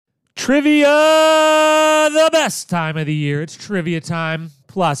Trivia, the best time of the year. It's trivia time,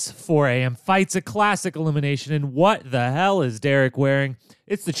 plus 4 a.m. fights, a classic elimination, and what the hell is Derek wearing?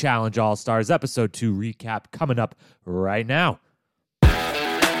 It's the Challenge All-Stars Episode 2 recap coming up right now.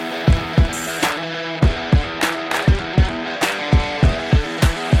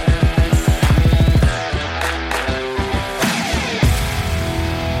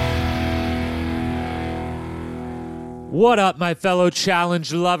 What up, my fellow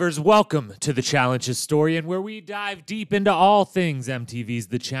Challenge lovers? Welcome to the Challenge Historian, where we dive deep into all things MTV's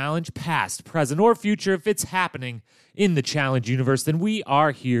The Challenge, past, present, or future. If it's happening in the Challenge universe, then we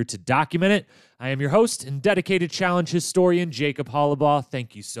are here to document it. I am your host and dedicated Challenge historian, Jacob Hollabaugh.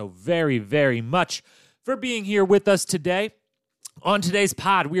 Thank you so very, very much for being here with us today. On today's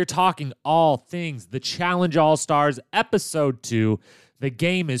pod, we are talking all things The Challenge All-Stars Episode 2. The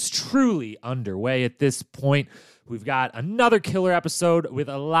game is truly underway at this point. We've got another killer episode with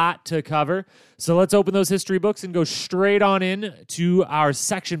a lot to cover. So let's open those history books and go straight on in to our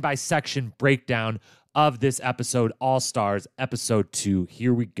section-by-section breakdown of this episode, All-Stars Episode 2.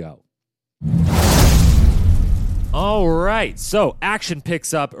 Here we go. All right, so action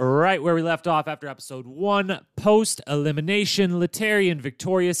picks up right where we left off after Episode 1. Post-elimination, Laterrian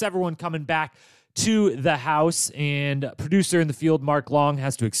victorious, everyone coming back to the house, and producer in the field, Mark Long,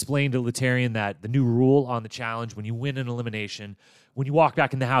 has to explain to Laterrian that the new rule on the challenge, when you win an elimination, when you walk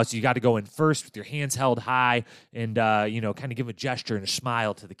back in the house, you got to go in first with your hands held high and, kind of give a gesture and a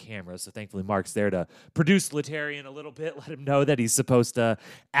smile to the camera. So thankfully, Mark's there to produce Laterrian a little bit, let him know that he's supposed to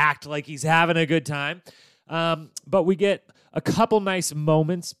act like he's having a good time. But we get a couple nice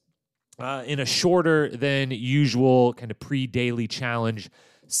moments in a shorter than usual kind of pre-daily challenge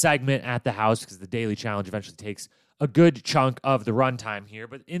segment at the house, because the daily challenge eventually takes a good chunk of the runtime here.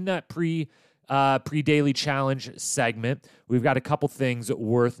 But in that pre-daily challenge segment, we've got a couple things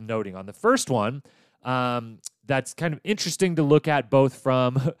worth noting. On the first one, that's kind of interesting to look at, both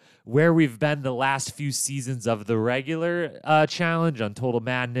from where we've been the last few seasons of the regular challenge on Total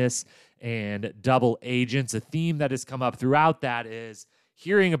Madness and Double Agents. A theme that has come up throughout that is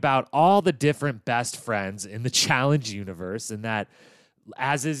hearing about all the different best friends in the challenge universe, and that,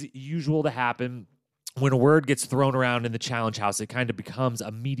 as is usual to happen, when a word gets thrown around in the challenge house, it kind of becomes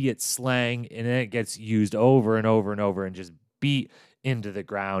immediate slang, and then it gets used over and over and over and just beat into the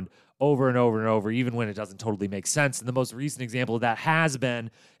ground over and over and over, even when it doesn't totally make sense. And the most recent example of that has been,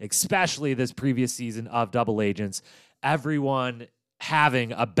 especially this previous season of Double Agents, everyone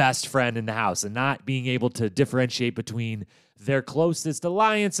having a best friend in the house and not being able to differentiate between their closest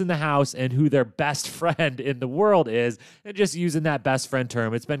alliance in the house and who their best friend in the world is, and just using that best friend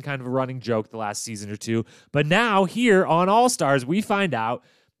term. It's been kind of a running joke the last season or two. But now here on All-Stars, we find out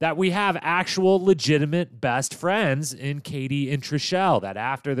that we have actual legitimate best friends in Katie and Trishelle, that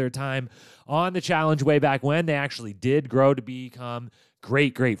after their time on the challenge way back when, they actually did grow to become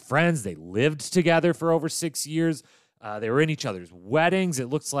great, great friends. They lived together for over 6 years. They were in each other's weddings. It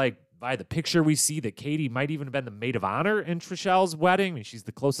looks like by the picture we see that Katie might even have been the maid of honor in Trishelle's wedding. I mean, she's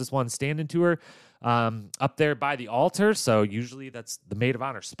the closest one standing to her up there by the altar. So usually that's the maid of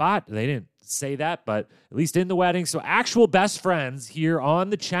honor spot. They didn't say that, but at least in the wedding. So actual best friends here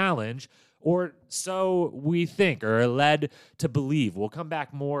on the challenge, or so we think, or are led to believe. We'll come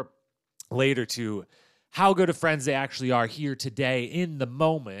back more later to how good of friends they actually are here today in the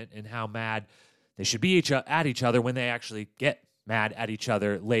moment, and how mad they should be at each other when they actually get mad at each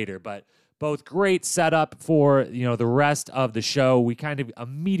other later. But both great setup for, the rest of the show. We kind of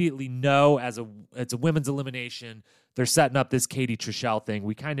immediately know, it's a women's elimination, they're setting up this Katie Trishelle thing.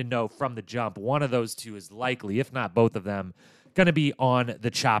 We kind of know from the jump one of those two is likely, if not both of them, going to be on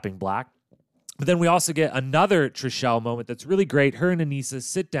the chopping block. But then we also get another Trishelle moment that's really great. Her and Aneesa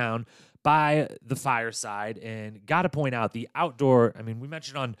sit down by the fireside, and got to point out the outdoor. I mean, we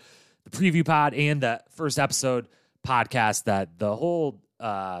mentioned on the preview pod and the first episode podcast that the whole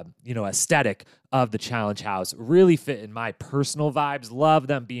aesthetic of the challenge house really fit in my personal vibes. Love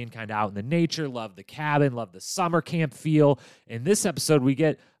them being kind of out in the nature, love the cabin, love the summer camp feel. In this episode, we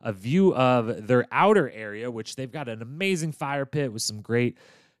get a view of their outer area, which they've got an amazing fire pit with some great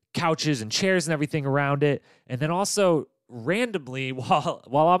couches and chairs and everything around it. And then also randomly, while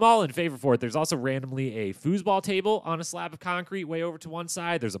I'm all in favor for it, there's also randomly a foosball table on a slab of concrete way over to one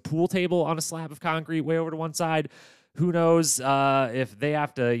side. There's a pool table on a slab of concrete way over to one side. Who knows if they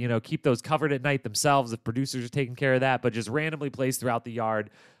have to, keep those covered at night themselves, if producers are taking care of that, but just randomly placed throughout the yard,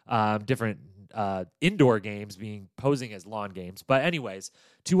 different indoor games posing as lawn games. But anyways,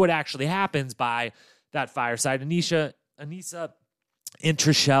 to what actually happens by that fireside, Aneesa and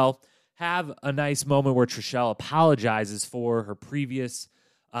Trishelle have a nice moment where Trishelle apologizes for her previous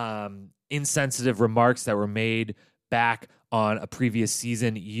insensitive remarks that were made back on a previous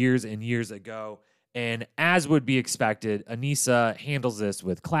season years and years ago. And as would be expected, Aneesa handles this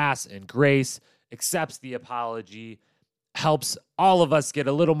with class and grace, accepts the apology, helps all of us get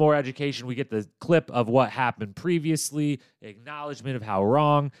a little more education. We get the clip of what happened previously, acknowledgement of how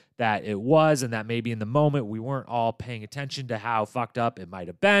wrong that it was, and that maybe in the moment we weren't all paying attention to how fucked up it might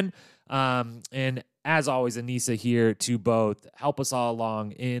have been. And as always, Aneesa here to both help us all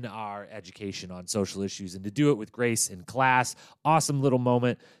along in our education on social issues and to do it with grace and class. Awesome little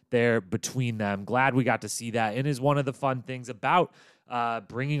moment there between them. Glad we got to see that. And is one of the fun things about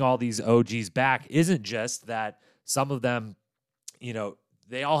bringing all these OGs back isn't just that some of them,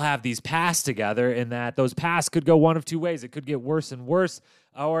 they all have these pasts together, and that those pasts could go one of two ways. It could get worse and worse,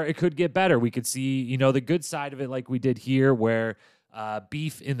 or it could get better. We could see, the good side of it like we did here, where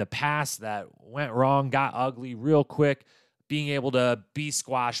beef in the past that went wrong, got ugly real quick, being able to be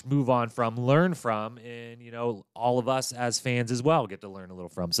squashed, move on from, learn from, and, all of us as fans as well get to learn a little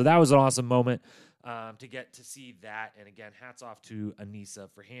from. So that was an awesome moment to get to see that. And again, hats off to Aneesa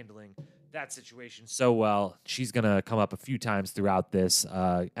for handling that situation so well. She's going to come up a few times throughout this,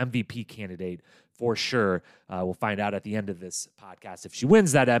 MVP candidate for sure. We'll find out at the end of this podcast if she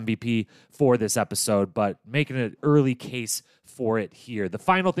wins that MVP for this episode, but making an early case for it here. The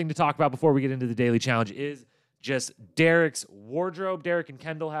final thing to talk about before we get into the daily challenge is just Derek's wardrobe. Derek and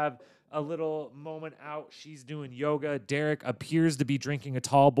Kendall have a little moment out. She's doing yoga. Derek appears to be drinking a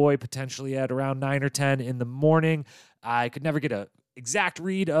tall boy, potentially at around 9 or 10 in the morning. I could never get a exact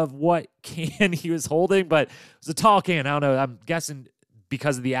read of what can he was holding, but it was a tall can. I don't know. I'm guessing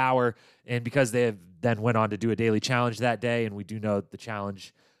because of the hour and because they have then went on to do a daily challenge that day. And we do know the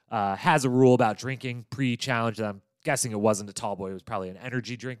challenge has a rule about drinking pre-challenge. That I'm guessing it wasn't a tall boy. It was probably an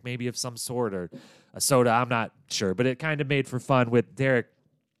energy drink maybe of some sort or a soda. I'm not sure, but it kind of made for fun with Derek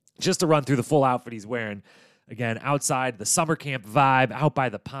just to run through the full outfit he's wearing. Again, outside the summer camp vibe, out by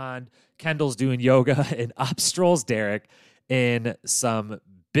the pond. Kendall's doing yoga, and up strolls Derek in some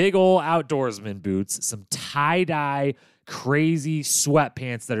big old outdoorsman boots, some tie-dye crazy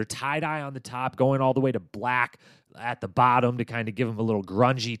sweatpants that are tie-dye on the top, going all the way to black at the bottom to kind of give him a little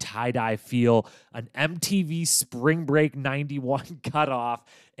grungy tie-dye feel, an MTV Spring Break 91 cutoff,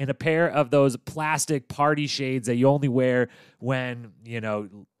 and a pair of those plastic party shades that you only wear when,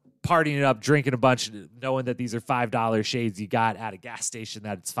 partying it up, drinking a bunch, knowing that these are $5 shades you got at a gas station,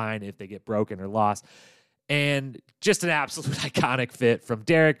 that it's fine if they get broken or lost. And just an absolute iconic fit from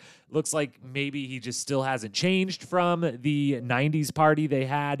Derek. Looks like maybe he just still hasn't changed from the 90s party they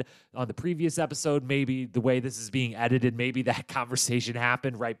had on the previous episode. Maybe the way this is being edited, maybe that conversation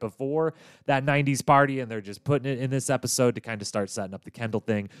happened right before that 90s party, and they're just putting it in this episode to kind of start setting up the Kendall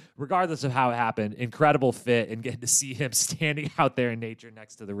thing. Regardless of how it happened, incredible fit, and getting to see him standing out there in nature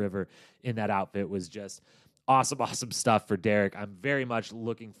next to the river in that outfit was just awesome stuff for Derek. I'm very much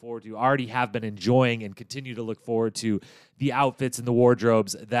looking forward to, already have been enjoying and continue to look forward to the outfits and the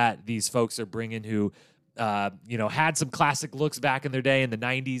wardrobes that these folks are bringing who, had some classic looks back in their day in the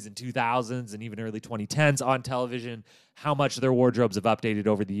 90s and 2000s and even early 2010s on television, how much their wardrobes have updated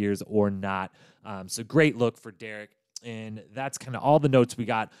over the years or not. So great look for Derek. And that's kind of all the notes we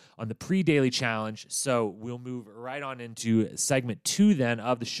got on the pre-daily challenge. So we'll move right on into segment 2 then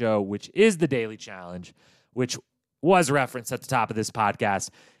of the show, which is the daily challenge, which was referenced at the top of this podcast,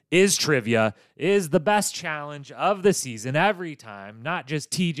 is trivia, is the best challenge of the season every time. Not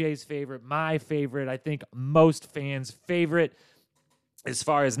just TJ's favorite, my favorite, I think most fans' favorite as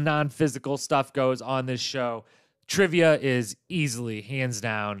far as non-physical stuff goes on this show. Trivia is easily, hands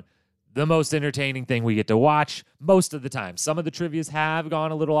down, the most entertaining thing we get to watch most of the time. Some of the trivias have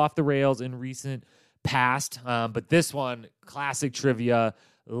gone a little off the rails in recent past, but this one, classic trivia.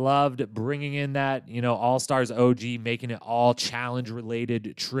 Loved bringing in that, All-Stars OG, making it all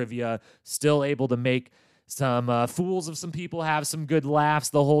challenge-related trivia. Still able to make some fools of some people, have some good laughs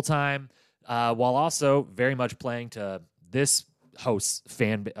the whole time, while also very much playing to this host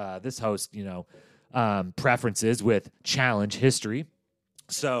preferences with challenge history.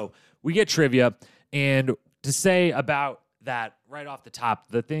 So we get trivia, and to say about that right off the top,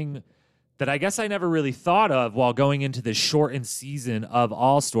 the thing that I guess I never really thought of while going into this shortened season of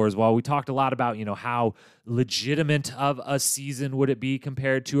All-Stars, while we talked a lot about, how legitimate of a season would it be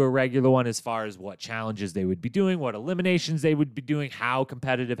compared to a regular one as far as what challenges they would be doing, what eliminations they would be doing, how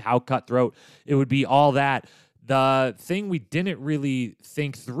competitive, how cutthroat it would be, all that. The thing we didn't really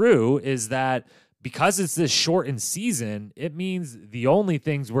think through is that because it's this shortened season, it means the only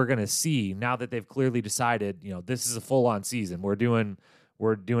things we're going to see now that they've clearly decided, this is a full-on season. We're doing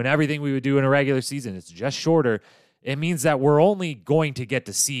everything we would do in a regular season. It's just shorter. it means that we're only going to get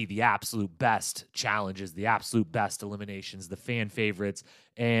to see the absolute best challenges, the absolute best eliminations, the fan favorites.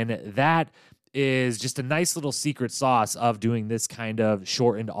 And that is just a nice little secret sauce of doing this kind of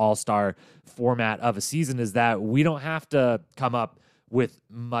shortened all-star format of a season, is that we don't have to come up with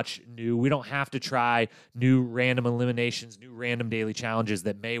much new. We don't have to try new random eliminations, new random daily challenges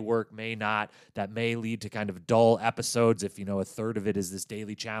that may work, may not, that may lead to kind of dull episodes. If, a third of it is this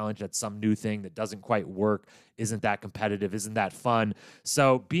daily challenge, that's some new thing that doesn't quite work, isn't that competitive, isn't that fun.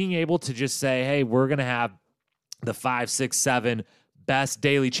 So being able to just say, hey, we're going to have the 5, 6, 7 best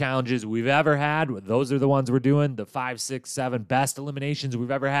daily challenges we've ever had. Those are the ones we're doing. The 5, 6, 7 best eliminations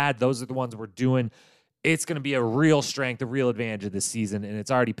we've ever had. Those are the ones we're doing. It's going to be a real strength, a real advantage of this season, and it's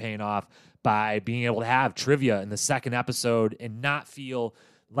already paying off by being able to have trivia in the second episode and not feel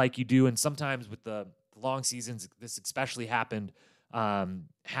like you do. And sometimes with the long seasons, this especially happened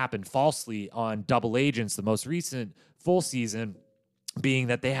falsely on Double Agents, the most recent full season, being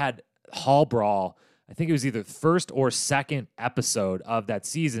that they had Hall Brawl. I think it was either the first or second episode of that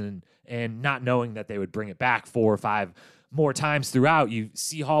season, and not knowing that they would bring it back 4 or 5 more times throughout. You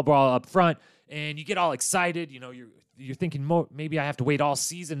see Hall Brawl up front, and you get all excited. You're thinking, maybe I have to wait all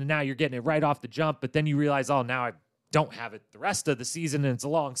season, and now you're getting it right off the jump. But then you realize, now I don't have it the rest of the season, and it's a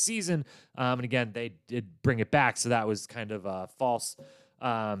long season. And again, they did bring it back, so that was kind of a false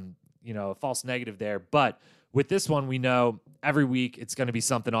negative there. But with this one, we know every week it's going to be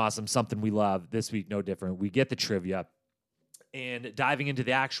something awesome, something we love. This week, no different. We get the trivia. And diving into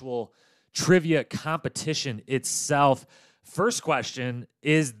the actual trivia competition itself, first question,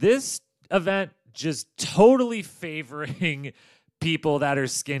 is this event just totally favoring people that are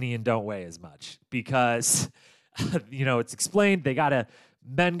skinny and don't weigh as much? Because, it's explained, they got to,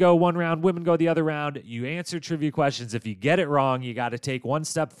 men go one round, women go the other round. You answer trivia questions. If you get it wrong, you got to take one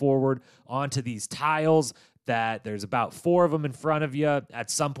step forward onto these tiles that there's about 4 of them in front of you. At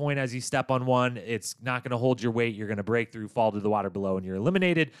some point, as you step on one, it's not going to hold your weight. You're going to break through, fall to the water below, and you're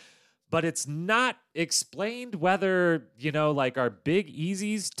eliminated. But it's not explained whether, like our Big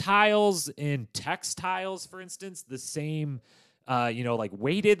Easy's tiles and text tiles, for instance, the same, like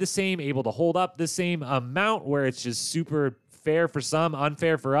weighted the same, able to hold up the same amount, where it's just super fair for some,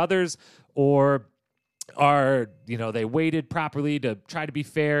 unfair for others, or are, they weighted properly to try to be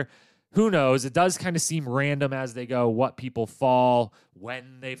fair. Who knows? It does kind of seem random as they go, what people fall,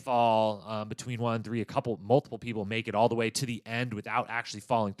 when they fall, between 1 and 3. Multiple people make it all the way to the end without actually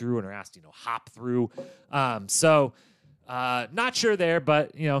falling through and are asked, hop through. So not sure there,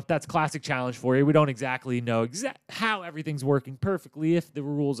 but, that's classic challenge for you. We don't exactly know how everything's working perfectly, if the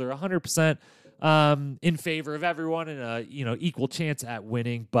rules are 100% in favor of everyone and a, equal chance at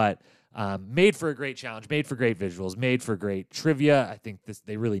winning, but made for a great challenge, made for great visuals, made for great trivia. I think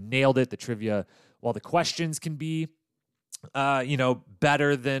they really nailed it. The trivia, while the questions can be,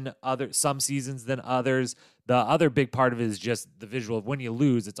 better than some seasons than others, the other big part of it is just the visual of when you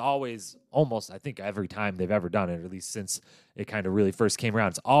lose. It's always almost, I think, every time they've ever done it, or at least since it kind of really first came around,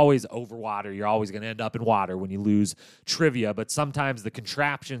 it's always over water. You're always going to end up in water when you lose trivia. But sometimes the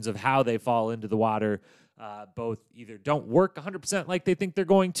contraptions of how they fall into the water both either don't work 100% like they think they're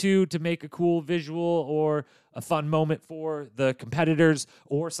going to make a cool visual or a fun moment for the competitors,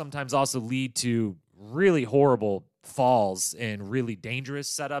 or sometimes also lead to really horrible falls and really dangerous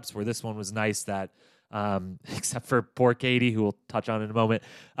setups, where this one was nice that, except for poor Katie, who we'll touch on in a moment,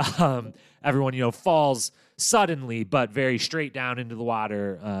 everyone, falls suddenly, but very straight down into the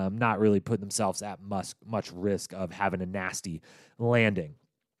water, not really putting themselves at much risk of having a nasty landing.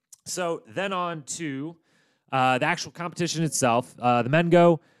 So then on to the actual competition itself. The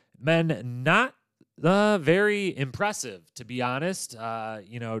men not very impressive, to be honest.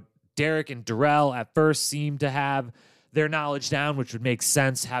 Derek and Darrell at first seemed to have their knowledge down, which would make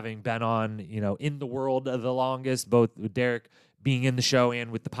sense, having been on, in the world of the longest, both with Derek being in the show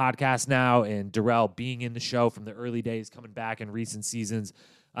and with the podcast now, and Darrell being in the show from the early days, coming back in recent seasons.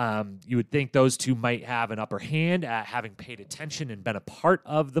 You would think those two might have an upper hand at having paid attention and been a part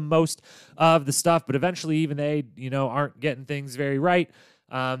of the most of the stuff, but eventually even they, aren't getting things very right.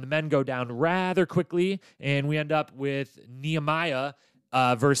 The men go down rather quickly, and we end up with Nehemiah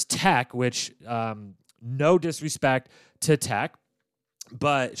versus Tech, which, no disrespect to Tech,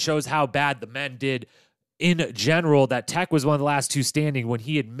 but shows how bad the men did in general, that Tech was one of the last two standing when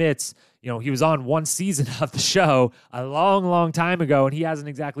he admits, he was on one season of the show a long, long time ago, and he hasn't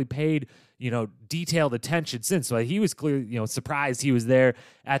exactly paid, detailed attention since. So he was clearly, surprised he was there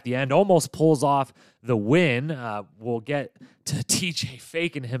at the end, almost pulls off the win. We'll get to TJ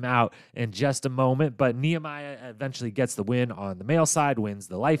faking him out in just a moment, but Nehemiah eventually gets the win on the male side, wins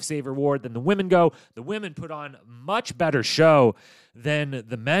the Lifesaver Award. Then the women go. The women put on much better show than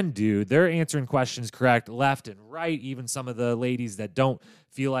the men do. They're answering questions correct left and right. Even some of the ladies that don't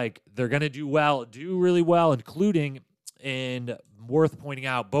feel like they're going to do really well, including, and worth pointing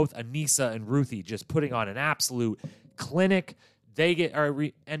out, both Aneesa and Ruthie just putting on an absolute clinic. They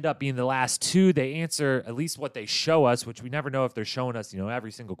end up being the last two. They answer at least what they show us, which we never know if they're showing us,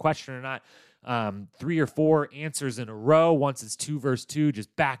 every single question or not. 3 or 4 answers in a row. Once it's 2 versus 2,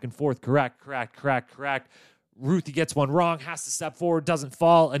 just back and forth, correct. Ruthie gets one wrong, has to step forward, doesn't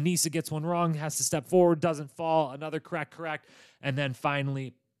fall. Aneesa gets one wrong, has to step forward, doesn't fall. Another correct. And then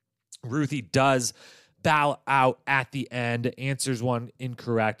finally, Ruthie does bow out at the end, answers one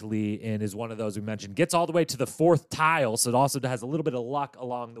incorrectly, and is one of those we mentioned. Gets all the way to the 4th tile, so it also has a little bit of luck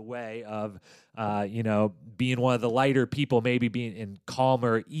along the way of, being one of the lighter people, maybe being in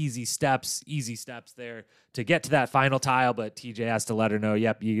calmer, easy steps there to get to that final tile, but TJ has to let her know,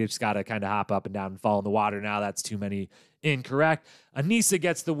 yep, you just got to kind of hop up and down and fall in the water now. That's too many incorrect. Aneesa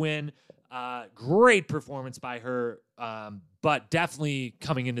gets the win. Great performance by her, but definitely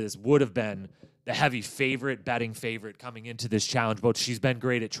coming into this would have been the heavy betting favorite coming into this challenge. But she's been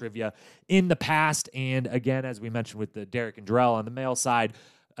great at trivia in the past. And again, as we mentioned with the Derek and Darrell on the male side,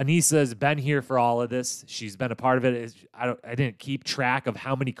 Aneesa has been here for all of this. She's been a part of it. I didn't keep track of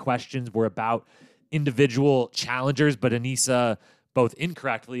how many questions were about individual challengers, but Aneesa, both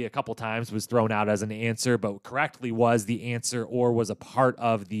incorrectly a couple times, was thrown out as an answer, but correctly was the answer or was a part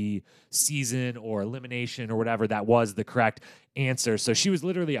of the season or elimination or whatever that was the correct answer. So she was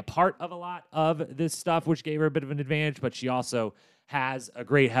literally a part of a lot of this stuff, which gave her a bit of an advantage, but she also has a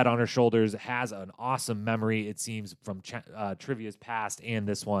great head on her shoulders, has an awesome memory, it seems, from Trivia's past and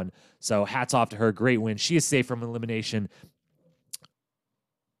this one. So hats off to her. Great win. She is safe from elimination.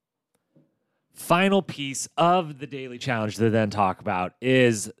 Final piece of the daily challenge to then talk about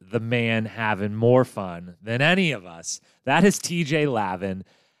is the man having more fun than any of us. That is TJ Lavin.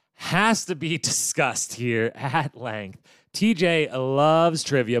 Has to be discussed here at length. TJ loves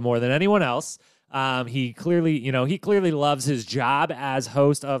trivia more than anyone else. He clearly loves his job as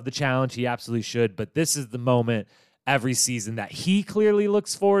host of the challenge. He absolutely should. But this is the moment every season that he clearly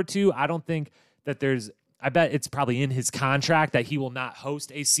looks forward to. I don't think that I bet it's probably in his contract that he will not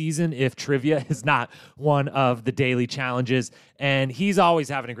host a season if trivia is not one of the daily challenges. And he's always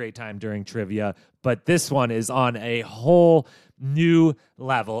having a great time during trivia, but this one is on a whole new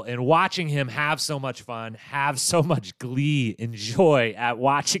level. And watching him have so much fun, have so much glee and joy at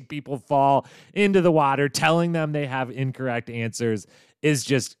watching people fall into the water, telling them they have incorrect answers, is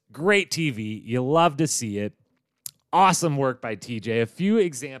just great TV. You love to see it. Awesome work by TJ. A few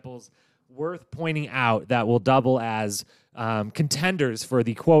examples worth pointing out that will double as contenders for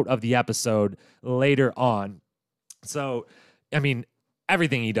the quote of the episode later on. So, I mean,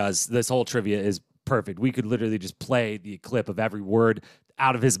 everything he does, this whole trivia is perfect. We could literally just play the clip of every word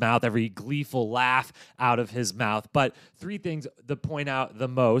out of his mouth, every gleeful laugh out of his mouth. But 3 things to point out the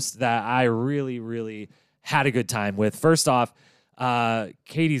most that I really, really had a good time with. First off,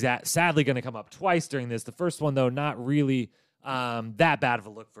 Katie's sadly going to come up twice during this. The first one, though, not really that bad of a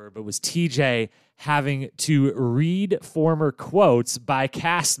look for her, but was TJ having to read former quotes by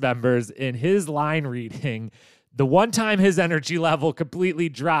cast members in his line reading. The one time his energy level completely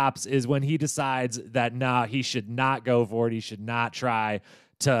drops is when he decides that he should not go for it. He should not try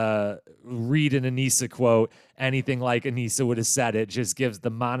to read an Aneesa quote anything like Aneesa would have said it. Just gives the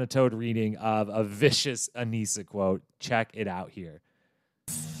monotone reading of a vicious Aneesa quote. Check it out here.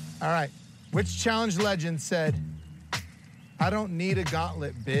 All right. Which challenge legend said, "I don't need a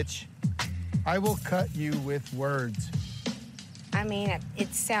gauntlet, bitch. I will cut you with words"? I mean,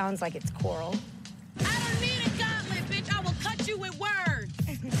 it sounds like it's Coral. I don't need a gauntlet, bitch. I will cut you with words.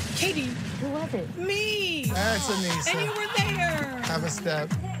 Katie, who was it? Me. That's Aneesa. And you were there. Have a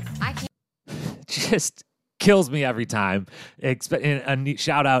step. I can't. Just kills me every time.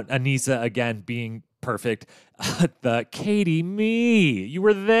 Shout out Aneesa again being perfect. The Katie, me. You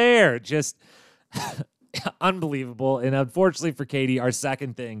were there. Just unbelievable. And unfortunately for Katie, our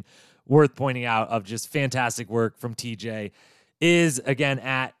second thing worth pointing out of just fantastic work from TJ is again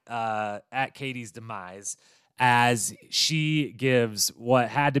at Katie's demise, as she gives what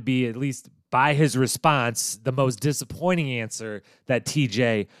had to be, at least by his response, the most disappointing answer that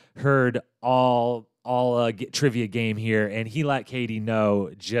TJ heard all trivia game here, and he let Katie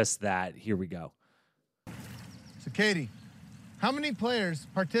know just that. Here we go. So, Katie, How many players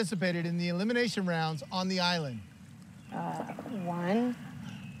participated in the elimination rounds on the island? 1.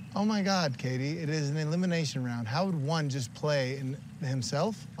 Oh my God, Katie, it is an elimination round. How would one just play in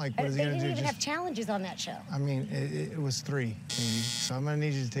himself? Like, what is he They gonna didn't do? even have challenges on that show. I mean, it was 3, Katie. So I'm gonna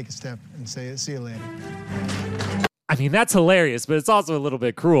need you to take a step and say, see you later. I mean, that's hilarious, but it's also a little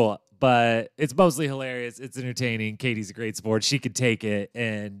bit cruel. But it's mostly hilarious. It's entertaining. Katie's a great sport. She could take it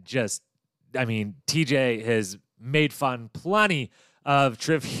and just, I mean, TJ has made fun plenty of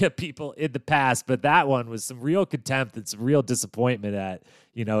trivia people in the past, but that one was some real contempt and some real disappointment at,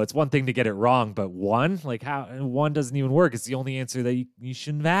 it's one thing to get it wrong, but one doesn't even work. It's the only answer that you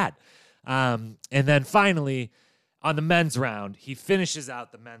shouldn't have had. And then finally, on the men's round, he finishes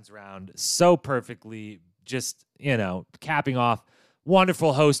out the men's round so perfectly, just, capping off.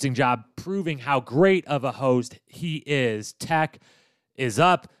 Wonderful hosting job, proving how great of a host he is. Tech is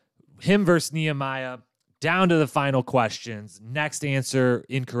up, him versus Nehemiah, down to the final questions. Next answer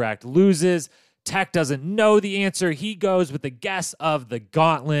incorrect, loses. Tech doesn't know the answer. He goes with the guess of the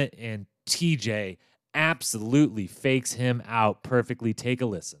gauntlet, and TJ absolutely fakes him out perfectly. Take a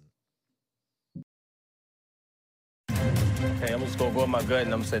listen. Hey, I'm just gonna go with my gut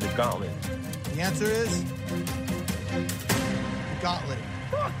and I'm gonna say the gauntlet. The answer is the gauntlet.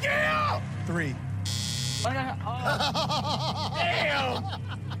 Fuck yeah! 3. Damn!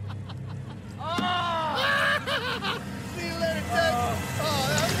 See you later, Tech.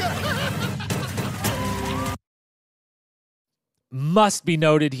 Must be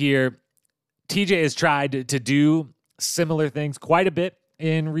noted here, TJ has tried to do similar things quite a bit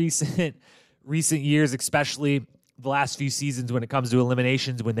in recent years, especially the last few seasons when it comes to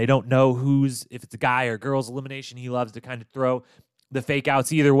eliminations, when they don't know if it's a guy or girl's elimination. He loves to kind of throw the fake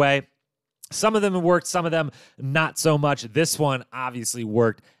outs either way. Some of them have worked, some of them not so much. This one obviously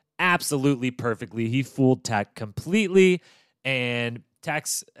worked absolutely perfectly. He fooled Tech completely, and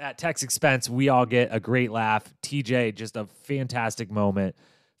at Tech's expense, we all get a great laugh. TJ, just a fantastic moment,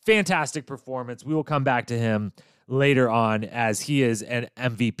 fantastic performance. We will come back to him later on as he is an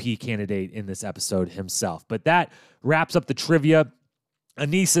MVP candidate in this episode himself. But that wraps up the trivia.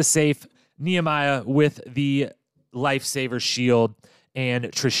 Anissa safe, Nehemiah with the lifesaver shield, and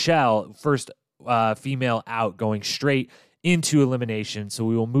Trishelle, first female out, going straight into elimination. So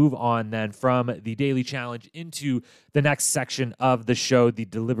we will move on then from the daily challenge into the next section of the show, the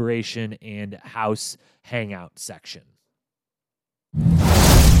deliberation and house hangout section.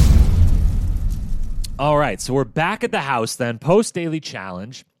 All right, so we're back at the house then, post-daily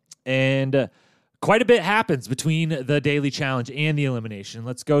challenge, and quite a bit happens between the daily challenge and the elimination.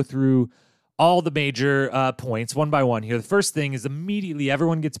 Let's go through all the major points one by one here. The first thing is immediately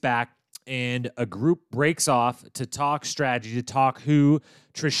everyone gets back, and a group breaks off to talk strategy, to talk who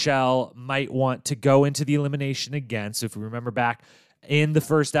Trishelle might want to go into the elimination again. So if we remember back in the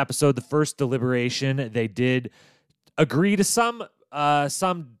first episode, the first deliberation, they did agree to some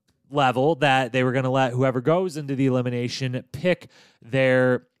level that they were going to let whoever goes into the elimination pick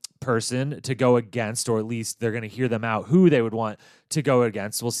their person to go against, or at least they're going to hear them out who they would want to go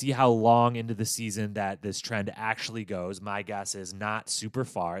against. We'll see how long into the season that this trend actually goes. My guess is not super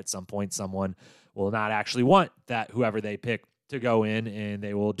far. At some point, someone will not actually want that whoever they pick to go in, and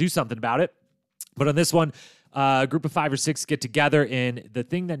they will do something about it. But on this one, a group of 5 or 6 get together, and the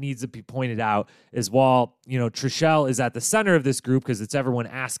thing that needs to be pointed out is while, Trishelle is at the center of this group because it's everyone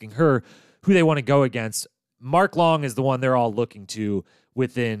asking her who they want to go against, Mark Long is the one they're all looking to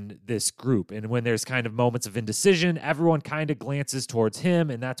within this group. And when there's kind of moments of indecision, everyone kind of glances towards him,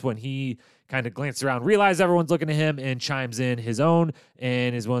 and that's when he kind of glances around, realizes everyone's looking at him, and chimes in his own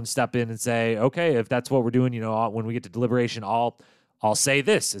and is willing to step in and say, okay, if that's what we're doing, when we get to deliberation, I'll say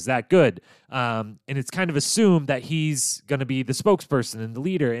this. Is that good? And it's kind of assumed that he's going to be the spokesperson and the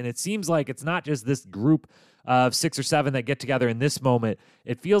leader. And it seems like it's not just this group of 6 or 7 that get together in this moment.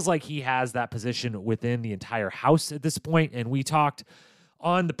 It feels like he has that position within the entire house at this point. And we talked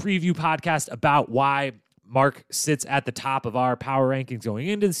on the preview podcast about why Mark sits at the top of our power rankings going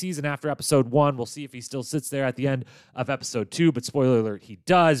into the season after episode 1. We'll see if he still sits there at the end of episode 2. But spoiler alert, he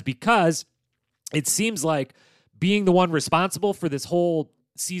does, because it seems like being the one responsible for this whole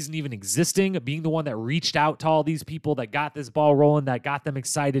season even existing, being the one that reached out to all these people, that got this ball rolling, that got them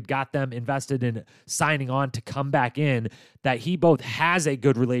excited, got them invested in signing on to come back in, that he both has a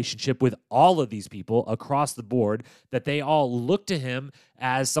good relationship with all of these people across the board, that they all look to him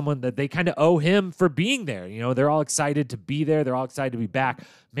as someone that they kind of owe him for being there. They're all excited to be there. They're all excited to be back,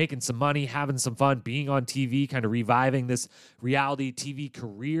 making some money, having some fun, being on TV, kind of reviving this reality TV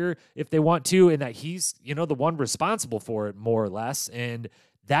career if they want to, and that he's, the one responsible for it, more or less. And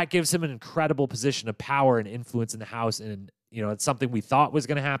that gives him an incredible position of power and influence in the house. And it's something we thought was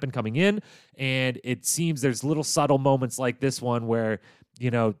going to happen coming in. And it seems there's little subtle moments like this one where,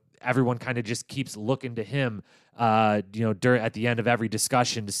 everyone kind of just keeps looking to him, at the end of every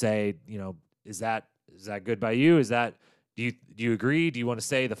discussion to say, is that good by you? Do you agree? Do you want to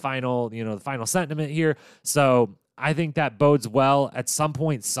say the final sentiment here? So I think that bodes well. At some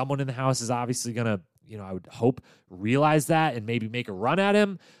point, someone in the house is obviously going to, I would hope, realize that and maybe make a run at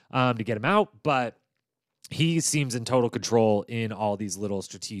him to get him out. But he seems in total control in all these little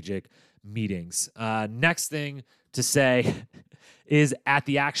strategic meetings. Next thing to say is at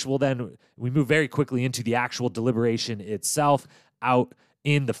the actual, then we move very quickly into the actual deliberation itself out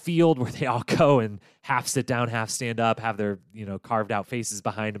in the field where they all go and half sit down, half stand up, have their, carved out faces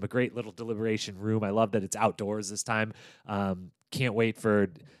behind them. A great little deliberation room. I love that it's outdoors this time. Can't wait for,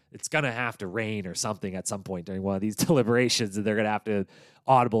 it's going to have to rain or something at some point during one of these deliberations, and they're going to have to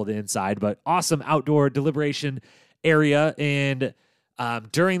audible to inside, but awesome outdoor deliberation area. And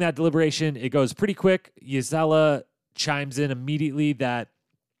during that deliberation, it goes pretty quick. Gisela chimes in immediately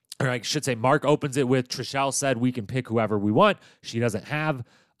or I should say Mark opens it with Trishelle said we can pick whoever we want. She doesn't have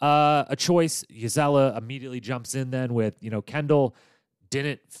a choice. Gisela immediately jumps in then with, Kendall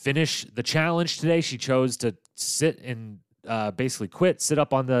didn't finish the challenge today. She chose to sit and basically sit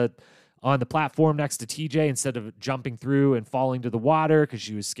up on the platform next to TJ instead of jumping through and falling to the water because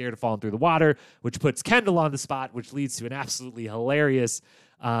she was scared of falling through the water, which puts Kendall on the spot, which leads to an absolutely hilarious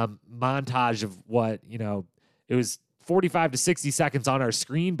montage of what, it was 45 to 60 seconds on our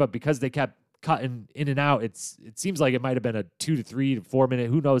screen, but because they kept cutting in and out, it seems like it might have been a 2 to 3 to 4 minute,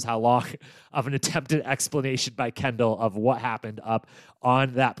 who knows how long, of an attempted explanation by Kendall of what happened up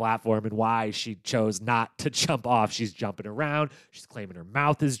on that platform and why she chose not to jump off. She's jumping around. She's claiming her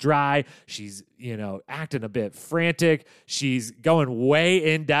mouth is dry. She's, acting a bit frantic. She's going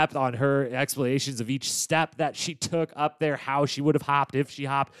way in depth on her explanations of each step that she took up there, how she would have hopped if she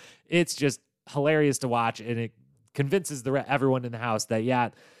hopped. It's just hilarious to watch, and it convinces everyone in the house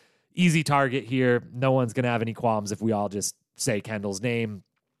that, easy target here. No one's going to have any qualms if we all just say Kendall's name.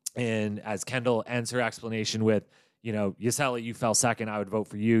 And as Kendall ends her explanation with, Gisela, you fell second, I would vote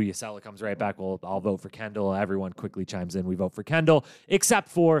for you. Gisela comes right back, well, I'll vote for Kendall. Everyone quickly chimes in, we vote for Kendall, except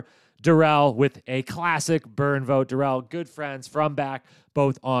for Darrell with a classic burn vote. Darrell, good friends from back,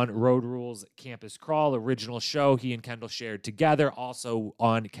 both on Road Rules Campus Crawl, original show he and Kendall shared together. Also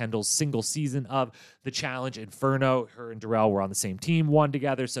on Kendall's single season of the challenge, Inferno. Her and Darrell were on the same team, won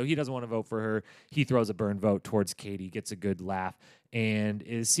together, so he doesn't want to vote for her. He throws a burn vote towards Katie, gets a good laugh, and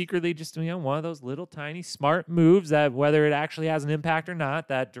is secretly just, one of those little tiny smart moves that whether it actually has an impact or not,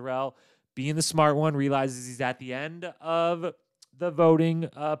 that Darrell, being the smart one, realizes he's at the end of the voting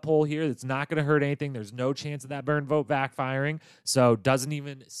poll here. That's not going to hurt anything. There's no chance of that burn vote backfiring. So doesn't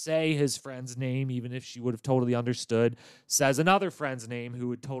even say his friend's name, even if she would have totally understood. Says another friend's name who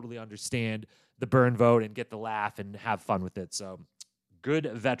would totally understand the burn vote and get the laugh and have fun with it. So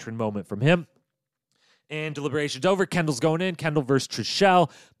good veteran moment from him. And deliberation's over. Kendall's going in. Kendall versus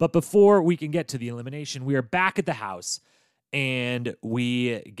Trishelle. But before we can get to the elimination, we are back at the house and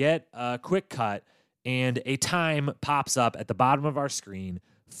we get a quick cut. And a time pops up at the bottom of our screen,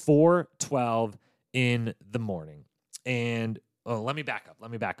 4:12 in the morning. And let me back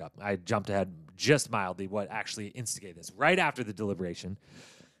up. I jumped ahead just mildly what actually instigated this. Right after the deliberation,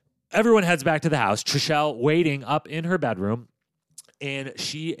 everyone heads back to the house. Trishelle waiting up in her bedroom, and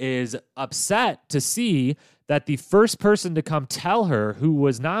she is upset to see that the first person to come tell her who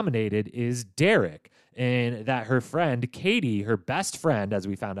was nominated is Derek, and that her friend, Katie, her best friend, as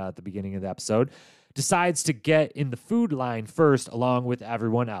we found out at the beginning of the episode, decides to get in the food line first along with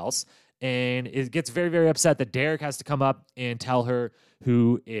everyone else. And it gets very, very upset that Derek has to come up and tell her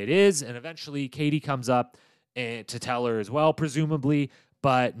who it is. And eventually Katie comes up and to tell her as well, presumably.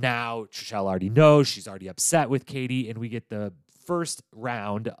 But now Trishelle already knows. She's already upset with Katie. And we get the first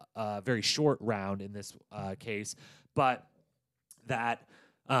round, very short round in this case. But that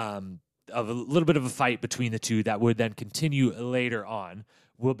of a little bit of a fight between the two that would then continue later on.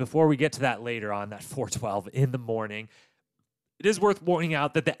 Well, before we get to that later on, that 4:12 in the morning, it is worth pointing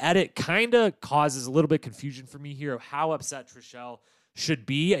out that the edit kind of causes a little bit of confusion for me here of how upset Trishelle should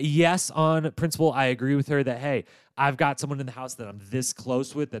be. Yes, on principle, I agree with her that, hey, I've got someone in the house that I'm this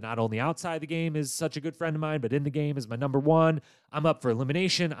close with that not only outside the game is such a good friend of mine, but in the game is my number one. I'm up for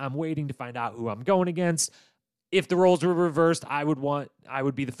elimination. I'm waiting to find out who I'm going against. If the roles were reversed, I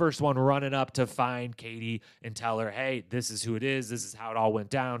would be the first one running up to find Katie and tell her, hey, this is who it is. This is how it all went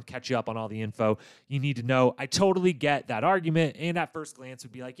down. Catch you up on all the info you need to know. I totally get that argument. And at first glance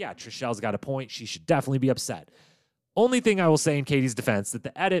would be like, yeah, Trishelle's got a point. She should definitely be upset. Only thing I will say in Katie's defense, that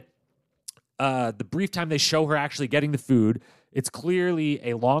the edit the brief time they show her actually getting the food, it's clearly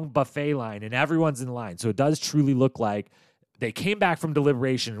a long buffet line and everyone's in line. So it does truly look like they came back from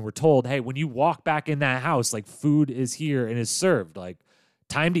deliberation and were told, hey, when you walk back in that house, like food is here and is served, like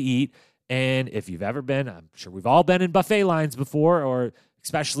time to eat. And if you've ever been, I'm sure we've all been in buffet lines before, or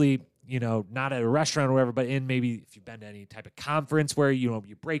especially, not at a restaurant or whatever, but in maybe if you've been to any type of conference where, you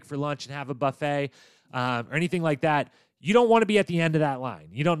break for lunch and have a buffet or anything like that, you don't want to be at the end of that line.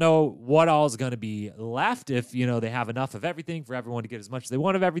 You don't know what all is going to be left if, they have enough of everything for everyone to get as much as they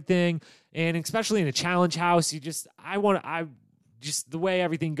want of everything. And especially in a challenge house, the way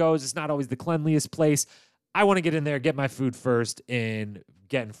everything goes, it's not always the cleanliest place. I want to get in there, get my food first, and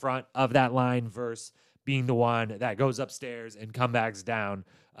get in front of that line versus being the one that goes upstairs and come back down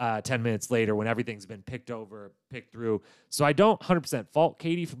 10 minutes later when everything's been picked through. So I don't 100% fault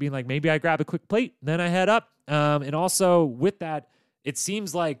Katie for being like, maybe I grab a quick plate, then I head up. And also with that, it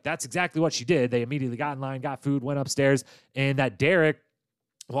seems like that's exactly what she did. They immediately got in line, got food, went upstairs, and that Derek,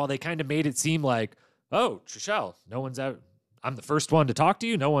 while they kind of made it seem like, oh, Trishelle, I'm the first one to talk to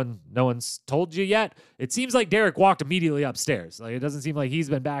you. No one's told you yet. It seems like Derek walked immediately upstairs. Like, it doesn't seem like he's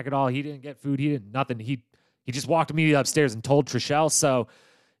been back at all. He didn't get food. He didn't nothing. He just walked immediately upstairs and told Trishelle. So,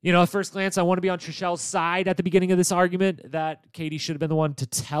 at first glance, I want to be on Trishelle's side at the beginning of this argument that Katie should have been the one to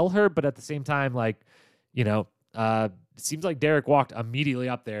tell her. But at the same time, it seems like Derek walked immediately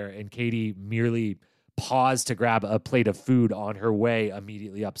up there and Katie merely paused to grab a plate of food on her way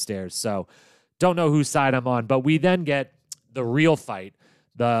immediately upstairs. So don't know whose side I'm on, but we then get the real fight.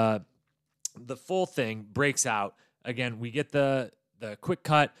 The full thing breaks out. Again, we get the quick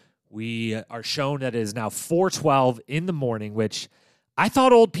cut. We are shown that it is now 4:12 in the morning, which I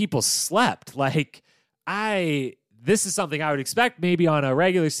thought old people slept. This is something I would expect maybe on a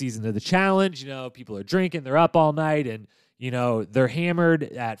regular season of the challenge. People are drinking, they're up all night, and, they're hammered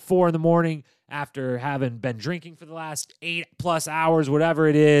at 4 in the morning after having been drinking for the last 8+ hours, whatever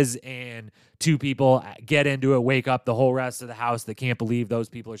it is, and two people get into it, wake up the whole rest of the house. They can't believe those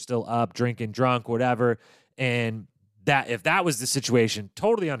people are still up, drinking, drunk, whatever. And that, if that was the situation,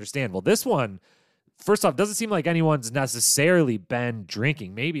 totally understandable. This one, first off, doesn't seem like anyone's necessarily been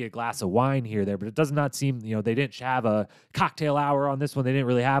drinking. Maybe a glass of wine here or there, but it does not seem, they didn't have a cocktail hour on this one. They didn't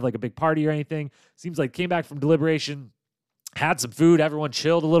really have like a big party or anything. Seems like came back from deliberation, had some food, everyone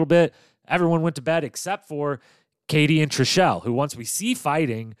chilled a little bit. Everyone went to bed except for Katie and Trishelle, who once we see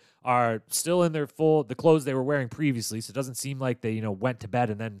fighting are still in the clothes they were wearing previously. So it doesn't seem like they, went to bed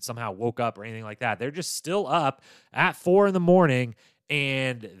and then somehow woke up or anything like that. They're just still up at 4 in the morning.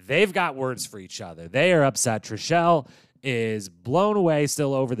 And they've got words for each other. They are upset. Trishelle is blown away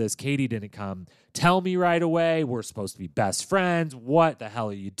still over this. Katie didn't come. Tell me right away. We're supposed to be best friends. What the hell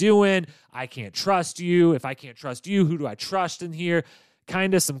are you doing? I can't trust you. If I can't trust you, who do I trust in here?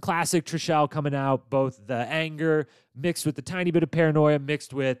 Kind of some classic Trishelle coming out, both the anger mixed with the tiny bit of paranoia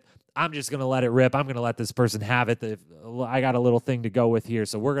mixed with, I'm just going to let it rip. I'm going to let this person have it. I got a little thing to go with here,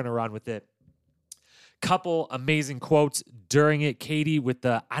 so we're going to run with it. Couple amazing quotes during it. Katie with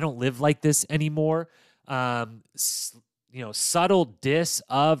the I don't live like this anymore. Subtle diss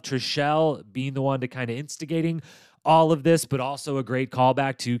of Trishelle being the one to kind of instigating all of this, but also a great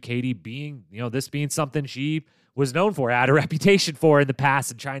callback to Katie being, this being something she was known for, had a reputation for in the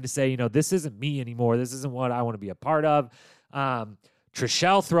past, and trying to say, this isn't me anymore. This isn't what I want to be a part of.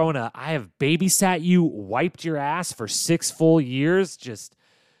 Trishelle throwing I have babysat you, wiped your ass for 6 full years. Just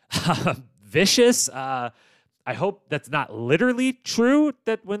vicious. I hope that's not literally true,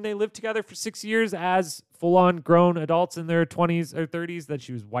 that when they lived together for 6 years as full-on grown adults in their 20s or 30s, that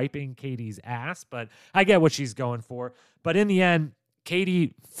she was wiping Katie's ass. But I get what she's going for. But in the end,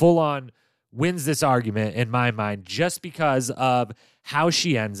 Katie full-on wins this argument in my mind just because of how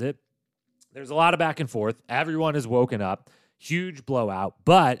she ends it. There's a lot of back and forth. Everyone is woken up. Huge blowout.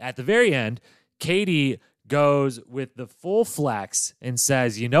 But at the very end, Katie goes with the full flex and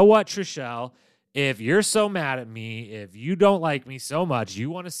says, you know what, Trishelle, if you're so mad at me, if you don't like me so much, you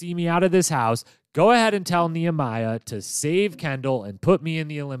want to see me out of this house, go ahead and tell Nehemiah to save Kendall and put me in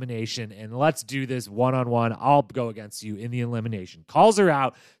the elimination, and let's do this one-on-one. I'll go against you in the elimination. Calls her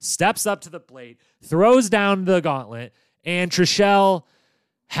out, steps up to the plate, throws down the gauntlet, and Trishelle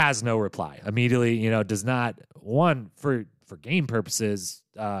has no reply. Immediately, does not, for game purposes,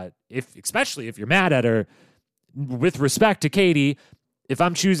 especially if you're mad at her, with respect to Katie, if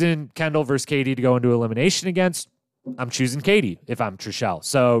I'm choosing Kendall versus Katie to go into elimination against, I'm choosing Katie if I'm Trishelle.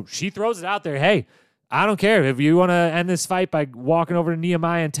 So she throws it out there. Hey, I don't care. If you want to end this fight by walking over to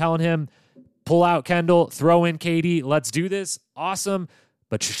Nehemiah and telling him, pull out Kendall, throw in Katie, let's do this. Awesome.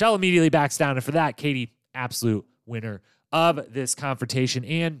 But Trishelle immediately backs down. And for that, Katie, absolute winner of this confrontation.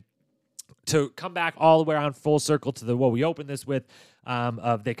 And to come back all the way around full circle to what we opened this with,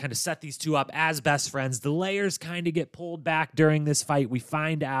 of they kind of set these two up as best friends. The layers kind of get pulled back during this fight. We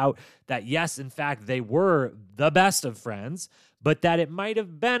find out that, yes, in fact, they were the best of friends, but that it might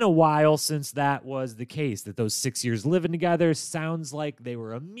have been a while since that was the case, that those 6 years living together sounds like they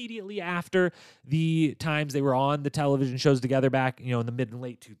were immediately after the times they were on the television shows together back, in the mid and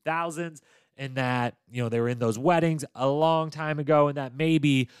late 2000s, and that, they were in those weddings a long time ago, and that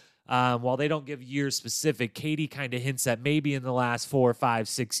maybe, while they don't give years specific, Katie kind of hints at maybe in the last 4, 5,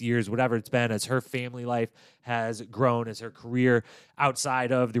 6 years, whatever it's been, as her family life has grown, as her career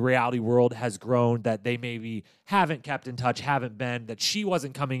outside of the reality world has grown, that they maybe haven't kept in touch, haven't been, that she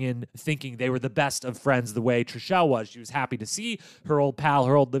wasn't coming in thinking they were the best of friends the way Trishelle was. She was happy to see her old pal,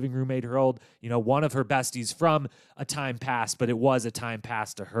 her old living roommate, her old, one of her besties from a time past, but it was a time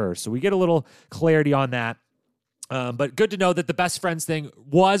past to her. So we get a little clarity on that. But good to know that the best friends thing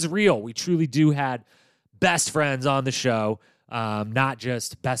was real. We truly do had best friends on the show, not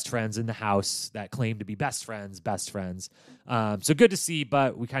just best friends in the house that claim to be best friends. So good to see,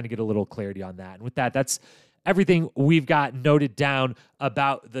 but we kind of get a little clarity on that. And with that, that's everything we've got noted down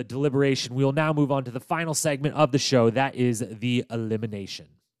about the deliberation. We will now move on to the final segment of the show. That is the elimination.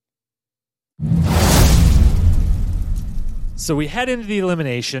 So we head into the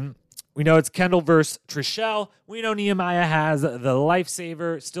elimination. We know it's Kendall versus Trishelle. We know Nehemiah has the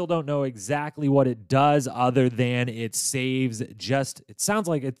lifesaver. Still don't know exactly what it does other than it saves it sounds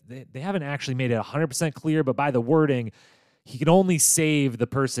like they haven't actually made it 100% clear, but by the wording, he can only save the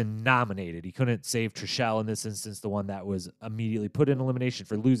person nominated. He couldn't save Trishelle in this instance, the one that was immediately put in elimination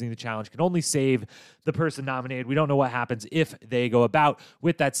for losing the challenge. Can only save the person nominated. We don't know what happens if they go about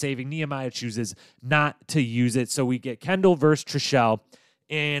with that saving. Nehemiah chooses not to use it. So we get Kendall versus Trishelle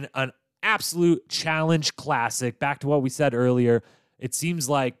in an absolute challenge classic. Back to what we said earlier, it seems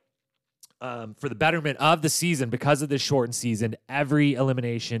like for the betterment of the season, because of this shortened season, every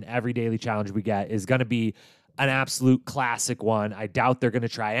elimination, every daily challenge we get is going to be an absolute classic one. I doubt they're going to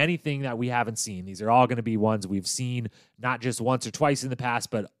try anything that we haven't seen. These are all going to be ones we've seen not just once or twice in the past,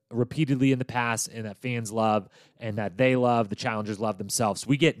 but repeatedly in the past, and that fans love and that they love, the challengers love themselves.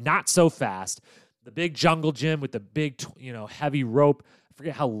 We get Not So Fast, the big jungle gym with the big, heavy rope. I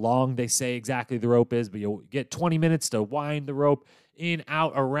forget how long they say exactly the rope is, but you'll get 20 minutes to wind the rope in,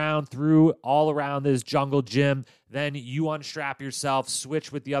 out, around, through, all around this jungle gym. Then you unstrap yourself,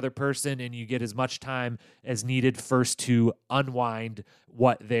 switch with the other person, and you get as much time as needed first to unwind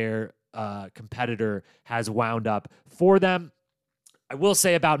what their competitor has wound up for them. I will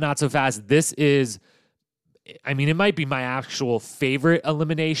say about Not So Fast, it might be my actual favorite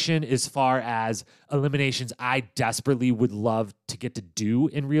elimination as far as eliminations I desperately would love to get to do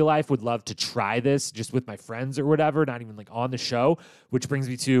in real life, would love to try this just with my friends or whatever, not even like on the show, which brings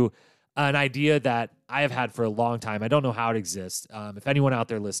me to an idea that I have had for a long time. I don't know how it exists. If anyone out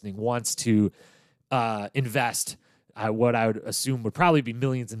there listening wants to invest what I would assume would probably be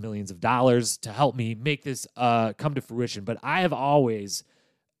millions and millions of dollars to help me make this come to fruition, but I have always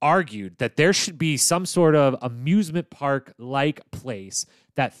argued that there should be some sort of amusement park-like place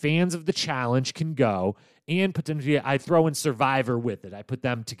that fans of the challenge can go, and potentially I throw in Survivor with it. I put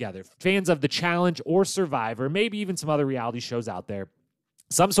them together. Fans of the challenge or Survivor, maybe even some other reality shows out there,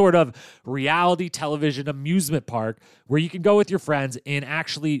 some sort of reality television amusement park where you can go with your friends and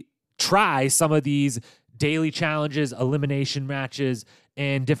actually try some of these daily challenges, elimination matches,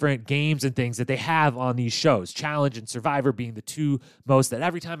 and different games and things that they have on these shows. Challenge and Survivor being the two most that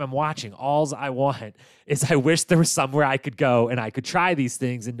every time I'm watching, all I want is I wish there was somewhere I could go and I could try these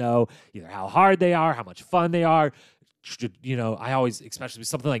things and know either how hard they are, how much fun they are. I always, especially with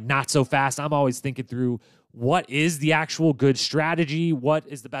something like Not So Fast, I'm always thinking through what is the actual good strategy? What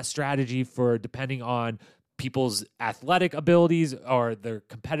is the best strategy for depending on people's athletic abilities or their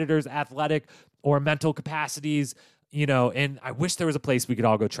competitors' athletic or mental capacities, and I wish there was a place we could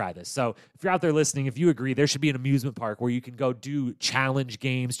all go try this. So if you're out there listening, if you agree, there should be an amusement park where you can go do challenge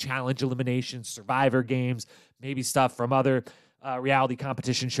games, challenge eliminations, Survivor games, maybe stuff from other reality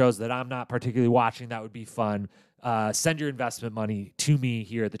competition shows that I'm not particularly watching. That would be fun. Send your investment money to me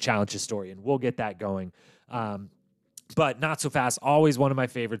here at the Challenge Historian. We'll get that going. But Not So Fast, always one of my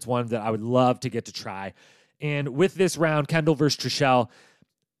favorites, one that I would love to get to try. And with this round, Kendall versus Trishelle,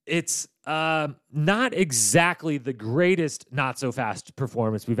 it's not exactly the greatest Not So Fast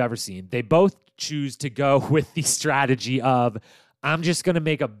performance we've ever seen. They both choose to go with the strategy of, I'm just going to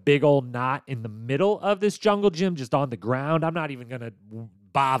make a big old knot in the middle of this jungle gym, just on the ground. I'm not even going to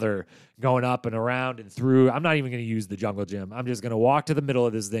bother going up and around and through. I'm not even going to use the jungle gym. I'm just going to walk to the middle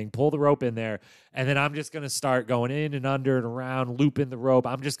of this thing, pull the rope in there, and then I'm just going to start going in and under and around, looping the rope.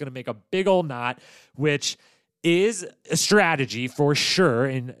 I'm just going to make a big old knot, which is a strategy for sure.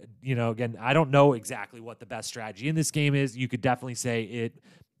 And, again, I don't know exactly what the best strategy in this game is. You could definitely say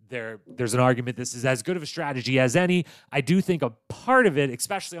there's an argument this is as good of a strategy as any. I do think a part of it,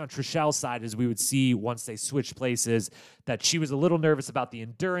 especially on Trishelle's side, as we would see once they switch places, that she was a little nervous about the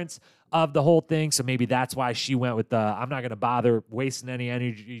endurance of the whole thing. So maybe that's why she went with I'm not going to bother wasting any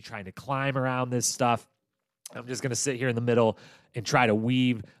energy trying to climb around this stuff. I'm just going to sit here in the middle and try to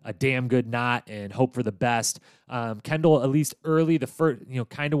weave a damn good knot and hope for the best. Kendall, at least early, the first,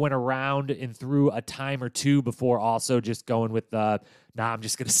 kind of went around and through a time or two before also just going with I'm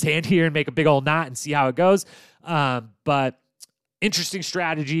just going to stand here and make a big old knot and see how it goes. But interesting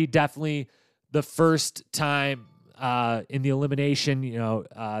strategy. Definitely the first time in the elimination,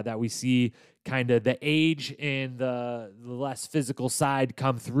 that we see kind of the age and the less physical side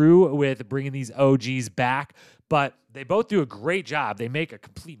come through with bringing these OGs back. But they both do a great job. They make a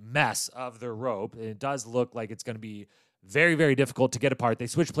complete mess of their rope. And it does look like it's going to be very, very difficult to get apart. They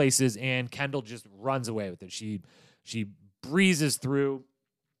switch places, and Kendall just runs away with it. She breezes through,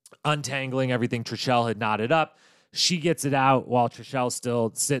 untangling everything Trishelle had knotted up. She gets it out while Trishelle's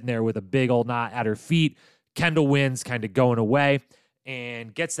still sitting there with a big old knot at her feet. Kendall wins, kind of going away,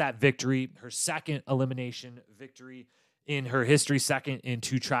 and gets that victory, her second elimination victory in her history, second in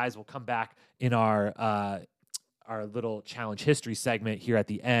 2 tries. We'll come back in our little challenge history segment here at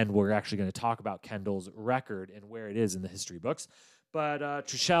the end. We're actually going to talk about Kendall's record and where it is in the history books. But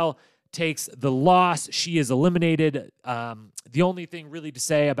Trishelle takes the loss. She is eliminated. The only thing really to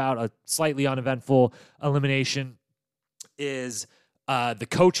say about a slightly uneventful elimination is the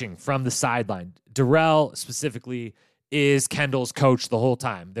coaching from the sideline. Darrell specifically is Kendall's coach the whole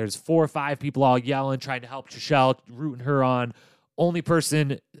time. There's 4 or 5 people all yelling, trying to help Trishelle, rooting her on. Only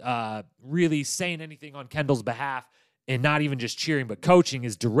person really saying anything on Kendall's behalf and not even just cheering, but coaching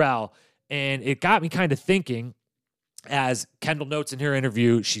is Darrell. And it got me kind of thinking, as Kendall notes in her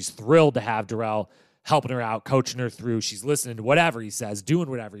interview, she's thrilled to have Darrell helping her out, coaching her through. She's listening to whatever he says, doing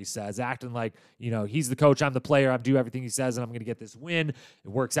whatever he says, acting like, he's the coach, I'm the player, I'm do everything he says, and I'm going to get this win. It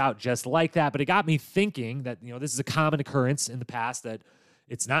works out just like that. But it got me thinking that, this is a common occurrence in the past, that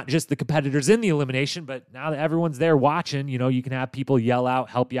it's not just the competitors in the elimination, but now that everyone's there watching, you can have people yell out,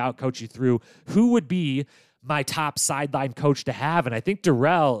 help you out, coach you through. Who would be my top sideline coach to have? And I think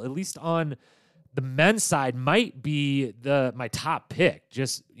Darrell, at least on the men's side, might be my top pick,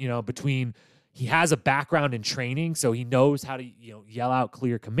 just, between he has a background in training, so he knows how to, yell out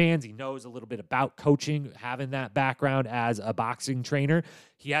clear commands. He knows a little bit about coaching, having that background as a boxing trainer.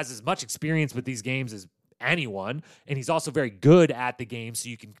 He has as much experience with these games as anyone, and he's also very good at the game, so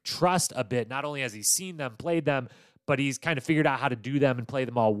you can trust a bit. Not only has he seen them, played them, but he's kind of figured out how to do them and play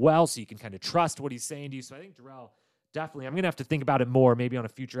them all well, so you can kind of trust what he's saying to you. So I think Darrell, definitely, I'm going to have to think about it more, maybe on a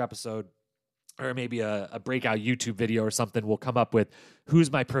future episode, or maybe a breakout YouTube video or something. We'll come up with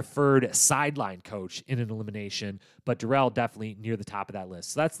who's my preferred sideline coach in an elimination, but Darrell definitely near the top of that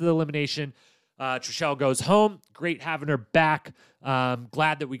list. So that's the elimination. Trishelle goes home. Great having her back.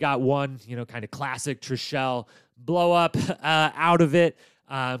 Glad that we got one, kind of classic Trishelle blow up out of it.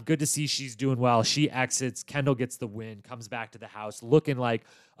 Good to see she's doing well. She exits. Kendall gets the win, comes back to the house looking like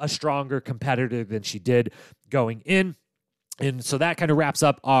a stronger competitor than she did going in. And so that kind of wraps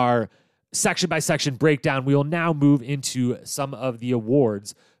up our section by section breakdown. We will now move into some of the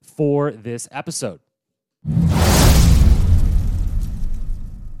awards for this episode.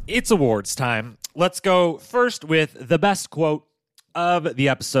 It's awards time. Let's go first with the best quote of the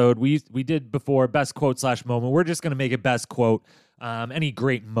episode. We did before best quote / moment. We're just going to make it best quote. Any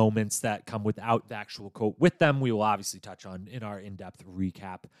great moments that come without the actual quote with them, we will obviously touch on in our in-depth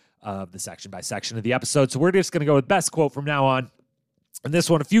recap of the section by section of the episode. So we're just going to go with best quote from now on. And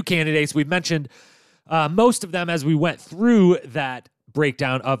this one, a few candidates. We've mentioned most of them as we went through that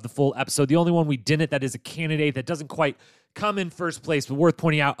breakdown of the full episode. The only one we didn't that is a candidate that doesn't quite come in first place, but worth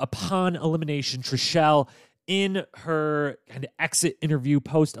pointing out, upon elimination, Trishelle, in her kind of exit interview,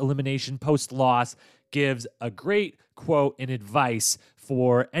 post-elimination, post-loss, gives a great quote and advice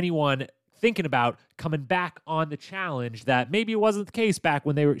for anyone thinking about coming back on the challenge that maybe it wasn't the case back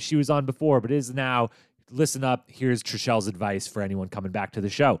when she was on before, but is now. Listen up. Here's Trishelle's advice for anyone coming back to the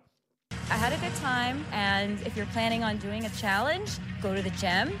show. I had a good time, and if you're planning on doing a challenge, go to the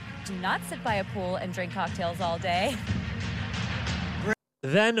gym. Do not sit by a pool and drink cocktails all day.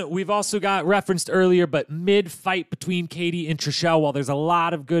 Then we've also got referenced earlier, but mid-fight between Katie and Trishelle, while there's a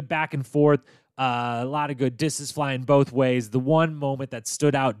lot of good back and forth, A lot of good disses flying both ways. The one moment that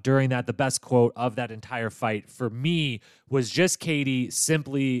stood out during that, the best quote of that entire fight for me was just Katie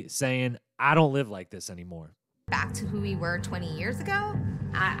simply saying, I don't live like this anymore. Back to who we were 20 years ago.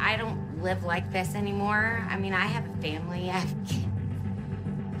 I don't live like this anymore. I mean, I have a family, I have a kid,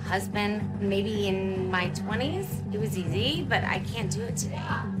 husband. Maybe in my 20s, it was easy, but I can't do it today.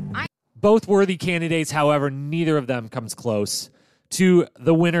 Both worthy candidates, however, neither of them comes close to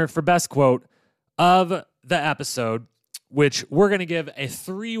the winner for best quote of the episode, which we're going to give a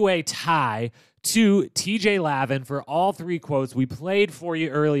 3-way tie to TJ Lavin for all 3 quotes we played for you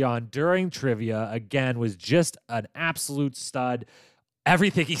early on during trivia. Again, was just an absolute stud.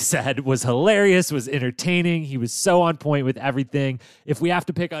 Everything he said was hilarious, was entertaining. He was so on point with everything. If we have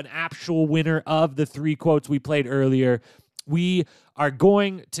to pick an actual winner of the 3 quotes we played earlier, we are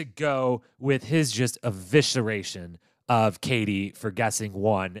going to go with his just evisceration of Katie for guessing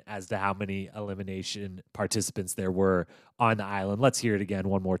 1 as to how many elimination participants there were on the island. Let's hear it again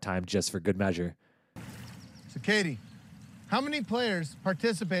one more time just for good measure. So, Katie, how many players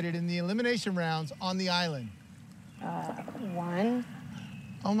participated in the elimination rounds on the island? 1.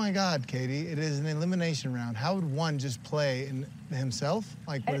 Oh my God, Katie, it is an elimination round. How would one just play in himself?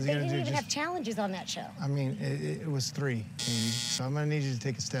 Like, what is he They going to didn't do? even have challenges on that show. I mean, it was 3, Katie. So I'm going to need you to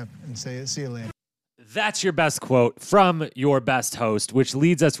take a step and say, see you later. That's your best quote from your best host, which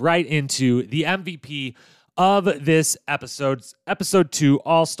leads us right into the MVP of this episode 2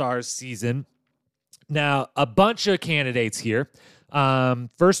 All-Stars season. Now, a bunch of candidates here.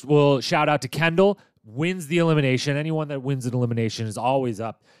 First, we'll shout out to Kendall, wins the elimination. Anyone that wins an elimination is always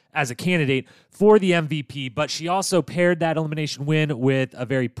up as a candidate for the MVP, but she also paired that elimination win with a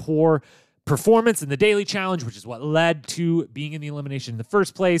very poor performance in the daily challenge, which is what led to being in the elimination in the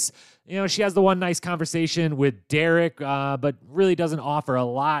first place. You know, she has the one nice conversation with Derek, but really doesn't offer a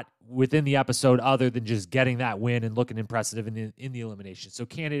lot within the episode other than just getting that win and looking impressive in the elimination. So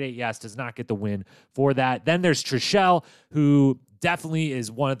candidate, yes, does not get the win for that. Then there's Trishelle, who definitely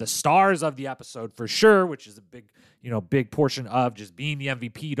is one of the stars of the episode for sure, which is a big portion of just being the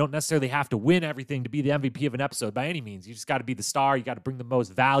MVP. You don't necessarily have to win everything to be the MVP of an episode by any means. You just got to be the star. You got to bring the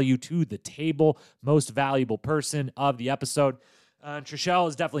most value to the table, most valuable person of the episode. Trishelle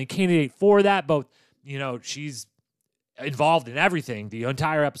is definitely a candidate for that. Both, she's involved in everything the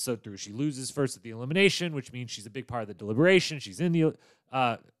entire episode through. She loses first at the elimination, which means she's a big part of the deliberation. She's in the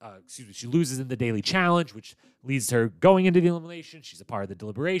she loses in the daily challenge, which leads to her going into the elimination. She's a part of the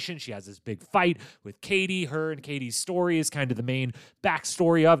deliberation. She has this big fight with Katie. Her and Katie's story is kind of the main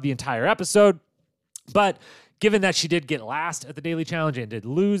backstory of the entire episode. But given that she did get last at the daily challenge and did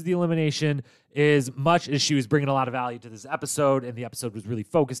lose the elimination, as much as she was bringing a lot of value to this episode and the episode was really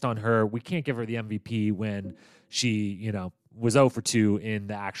focused on her, we can't give her the MVP when she, was 0 for 2 in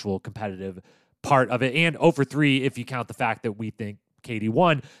the actual competitive part of it, and 0 for 3 if you count the fact that we think Katie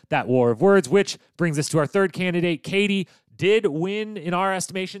won that war of words, which brings us to our third candidate. Katie did win, in our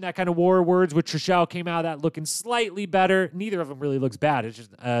estimation, that kind of war of words, with Trishelle came out of that looking slightly better. Neither of them really looks bad. It's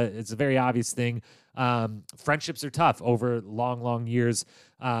just it's a very obvious thing. Friendships are tough over long, long years,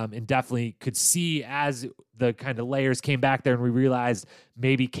 and definitely could see as the kind of layers came back there and we realized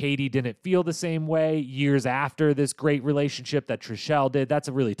maybe Katie didn't feel the same way years after this great relationship that Trishelle did. That's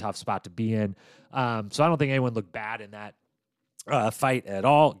a really tough spot to be in. So I don't think anyone looked bad in that fight at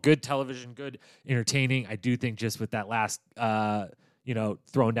all. Good television, good entertaining. I do think just with that last,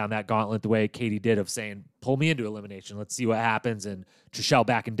 throwing down that gauntlet the way Katie did of saying, pull me into elimination, let's see what happens, and Trishelle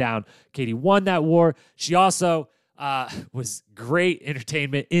backing down. Katie won that war. She also was great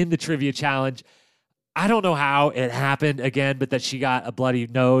entertainment in the trivia challenge. I don't know how it happened again, but that she got a bloody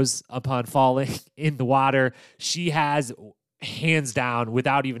nose upon falling in the water. She has, hands down,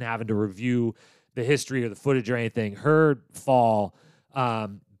 without even having to review the history or the footage or anything, her fall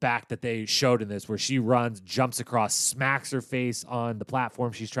back that they showed in this, where she runs, jumps across, smacks her face on the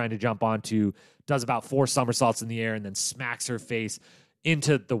platform she's trying to jump onto, does about 4 somersaults in the air, and then smacks her face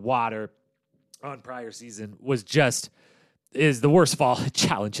into the water on prior season, is the worst fall in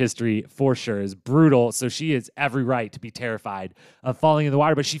challenge history for sure. Is brutal. So she has every right to be terrified of falling in the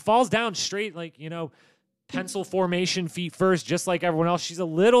water, but she falls down straight, pencil formation, feet first, just like everyone else. She's a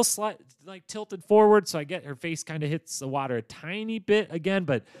little tilted forward, so I get her face kind of hits the water a tiny bit again,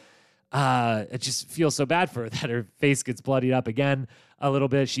 but it just feels so bad for her that her face gets bloodied up again a little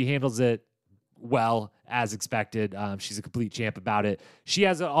bit. She handles it well, as expected. She's a complete champ about it. She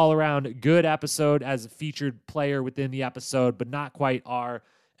has an all-around good episode as a featured player within the episode, but not quite our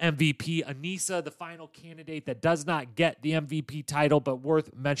MVP. Aneesa, the final candidate that does not get the MVP title, but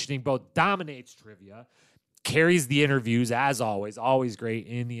worth mentioning, both dominates trivia carries the interviews as always great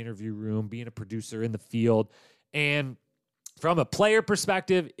in the interview room, being a producer in the field. And from a player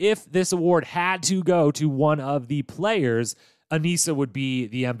perspective, if this award had to go to one of the players, Aneesa would be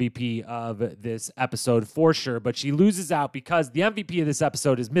the MVP of this episode for sure, but she loses out because the MVP of this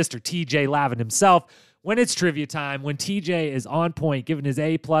episode is Mr. TJ Lavin himself. When it's trivia time, when TJ is on point, given his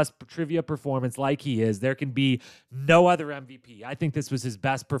A-plus trivia performance like he is, there can be no other MVP. I think this was his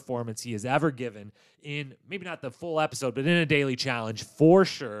best performance he has ever given in, maybe not the full episode, but in a daily challenge for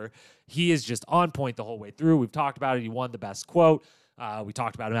sure. He is just on point the whole way through. We've talked about it. He won the best quote. We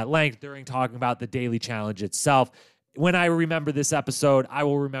talked about him at length during talking about the daily challenge itself. When I remember this episode, I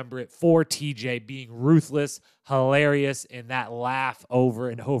will remember it for TJ being ruthless, hilarious, and that laugh over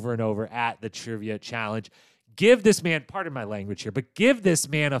and over and over at the trivia challenge. Give this man, pardon my language here, but give this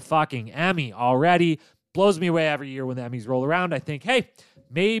man a fucking Emmy already. Blows me away every year when the Emmys roll around. I think, hey,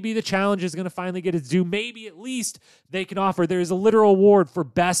 maybe the challenge is going to finally get its due. Maybe at least they can offer, there's a literal award for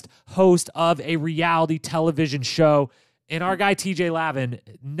best host of a reality television show. And our guy, TJ Lavin,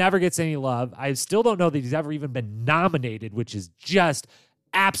 never gets any love. I still don't know that he's ever even been nominated, which is just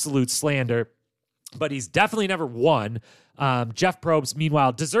absolute slander. But he's definitely never won. Jeff Probst,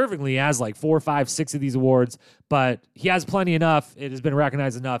 meanwhile, deservingly has like 4, 5, 6 of these awards, but he has plenty enough. It has been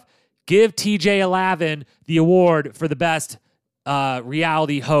recognized enough. Give TJ Lavin the award for the best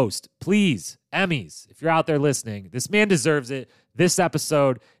reality host. Please, Emmys, if you're out there listening, this man deserves it. This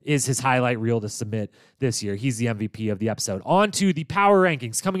episode is his highlight reel to submit this year. He's the MVP of the episode. On to the power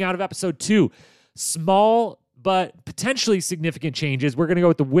rankings coming out of episode 2. Small but potentially significant changes. We're going to go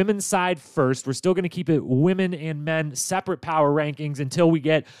with the women's side first. We're still going to keep it women and men separate power rankings until we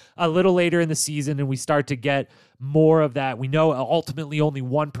get a little later in the season and we start to get more of that. We know ultimately only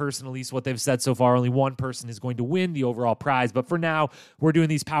one person, at least what they've said so far, only one person is going to win the overall prize. But for now, we're doing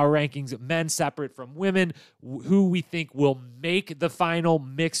these power rankings, men separate from women, who we think will make the final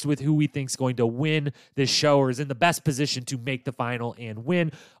mixed with who we think is going to win this show or is in the best position to make the final and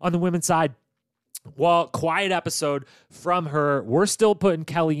win. On the women's side, well, quiet episode from her. We're still putting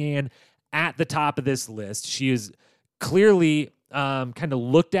Kellyanne at the top of this list. She is clearly kind of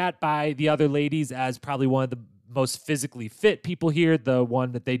looked at by the other ladies as probably one of the most physically fit people here, the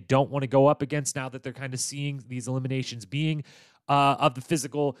one that they don't want to go up against now that they're kind of seeing these eliminations being of the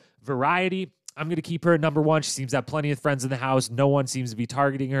physical variety. I'm going to keep her at number 1. She seems to have plenty of friends in the house. No one seems to be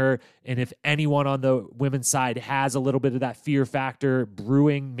targeting her. And if anyone on the women's side has a little bit of that fear factor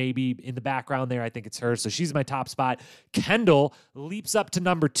brewing maybe in the background there, I think it's her. So she's my top spot. Kendall leaps up to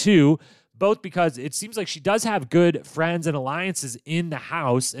number 2, both because it seems like she does have good friends and alliances in the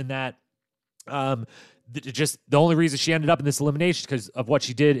house, and that just the only reason she ended up in this elimination is because of what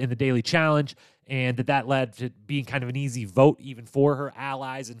she did in the daily challenge, and that led to being kind of an easy vote even for her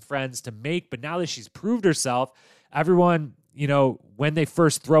allies and friends to make. But now that she's proved herself, everyone, you know, when they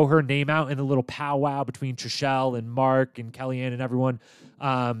first throw her name out in a little powwow between Trishelle and Mark and Kellyanne and everyone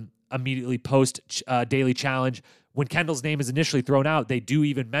immediately post daily challenge, when Kendall's name is initially thrown out, they do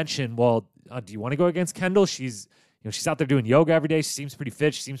even mention, well, do you want to go against Kendall? She's out there doing yoga every day. She seems pretty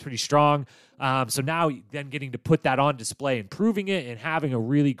fit. She seems pretty strong. So now then getting to put that on display and proving it and having a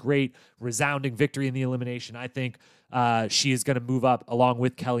really great resounding victory in the elimination, I think she is going to move up along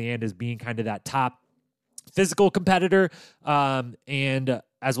with Kellyanne as being kind of that top physical competitor. And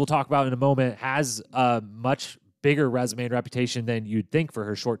as we'll talk about in a moment, has a much bigger resume and reputation than you'd think for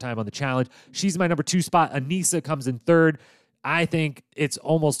her short time on the challenge. She's my number 2 spot. Aneesa comes in 3rd. I think it's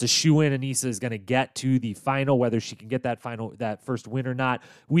almost a shoo-in. Aneesa is going to get to the final. Whether she can get that first win or not,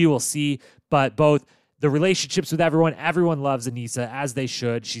 we will see. But both the relationships with everyone loves Aneesa, as they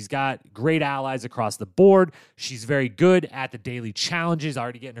should. She's got great allies across the board. She's very good at the daily challenges,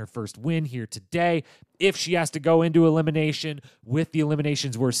 already getting her first win here today. If she has to go into elimination with the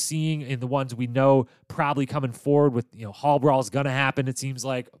eliminations we're seeing and the ones we know probably coming forward with, hall brawl is going to happen. It seems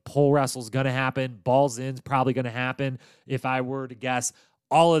like pole wrestle is going to happen. Balls in's probably going to happen. If I were to guess,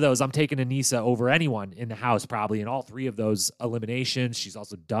 all of those, I'm taking Aneesa over anyone in the house probably in all 3 of those eliminations. She's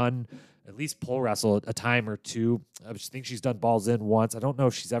also done at least pole wrestle a time or 2. I think she's done balls in once. I don't know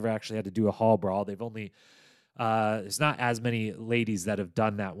if she's ever actually had to do a hall brawl. They've only there's not as many ladies that have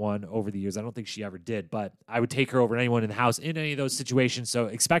done that one over the years. I don't think she ever did, but I would take her over anyone in the house in any of those situations. So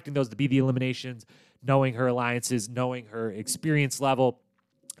expecting those to be the eliminations, knowing her alliances, knowing her experience level,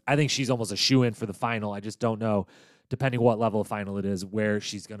 I think she's almost a shoo-in for the final. I just don't know, depending what level of final it is, where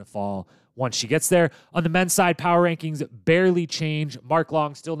she's going to fall once she gets there. On the men's side, power rankings barely change. Mark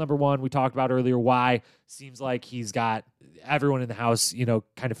Long still number 1. We talked about earlier why. Seems like he's got everyone in the house,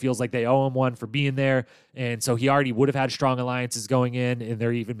 kind of feels like they owe him one for being there. And so he already would have had strong alliances going in, and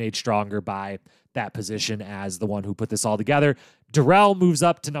they're even made stronger by that position as the one who put this all together. Darrell moves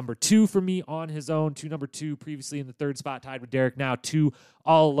up to number 2 for me on his own, to number 2 previously in the 3rd spot, tied with Derek, now 2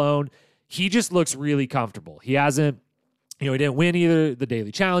 all alone. He just looks really comfortable. He hasn't, he didn't win either the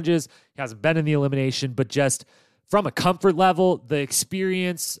daily challenges. He hasn't been in the elimination, but just from a comfort level, the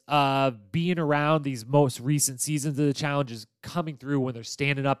experience of being around these most recent seasons of the challenge is coming through when they're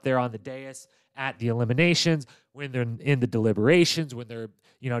standing up there on the dais at the eliminations, when they're in the deliberations, when they're,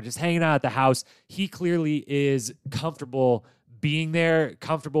 just hanging out at the house. He clearly is comfortable being there,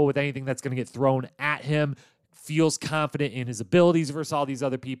 comfortable with anything that's going to get thrown at him, feels confident in his abilities versus all these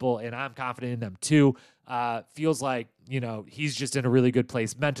other people, and I'm confident in them too. Feels like, he's just in a really good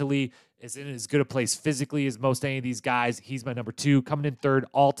place mentally, is in as good a place physically as most any of these guys. He's my number 2. Coming in 3rd,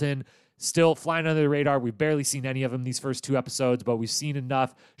 Alton, still flying under the radar. We've barely seen any of him these first 2 episodes, but we've seen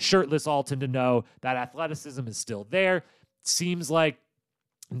enough shirtless Alton to know that athleticism is still there. Seems like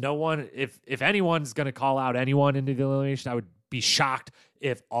no one, if anyone's going to call out anyone into the elimination, I would be shocked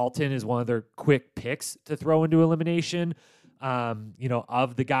if Alton is one of their quick picks to throw into elimination.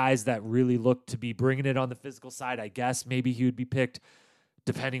 Of the guys that really look to be bringing it on the physical side, I guess maybe he would be picked,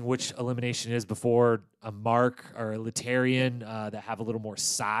 depending which elimination it is, before a Mark or a Letarian that have a little more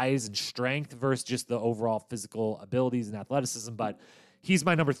size and strength versus just the overall physical abilities and athleticism. But he's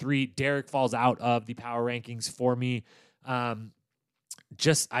my number 3. Derek falls out of the power rankings for me.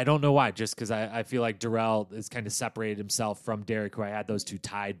 I don't know why, just because I feel like Darrell has kind of separated himself from Derek, who I had those 2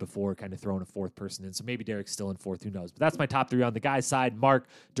 tied before, kind of throwing a 4th person in. So maybe Derek's still in 4th, who knows? But that's my top 3 on the guys' side: Mark,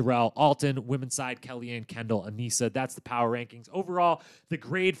 Darrell, Alton. Women's side: Kellyanne, Kendall, Aneesa. That's the power rankings. Overall, the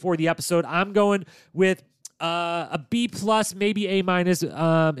grade for the episode, I'm going with a B+, maybe A-. Is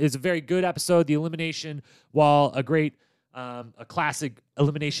a very good episode. The elimination, while a great a classic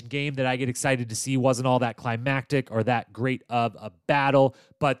elimination game that I get excited to see, wasn't all that climactic or that great of a battle,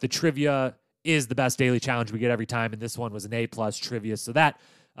 but the trivia is the best daily challenge we get every time, and this one was an A+ trivia, so that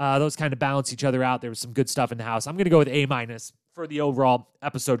those kind of balance each other out. There was some good stuff in the house. I'm going to go with A- for the overall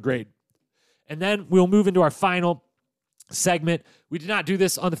episode grade. And then we'll move into our final segment. We did not do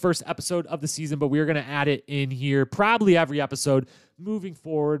this on the first episode of the season, but we're going to add it in here probably every episode moving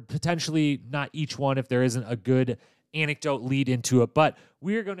forward, potentially not each one if there isn't a good anecdote lead into it, but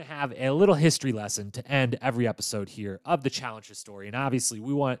we're going to have a little history lesson to end every episode here of the challenge story. And obviously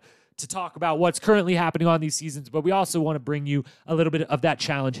we want to talk about what's currently happening on these seasons, but we also want to bring you a little bit of that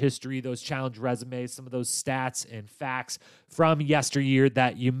challenge history, those challenge resumes, some of those stats and facts from yesteryear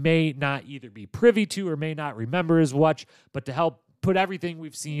that you may not either be privy to or may not remember as much, but to help put everything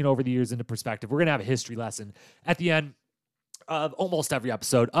we've seen over the years into perspective. We're going to have a history lesson at the end of almost every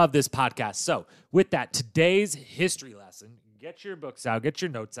episode of this podcast. So with that, today's history lesson, get your books out, get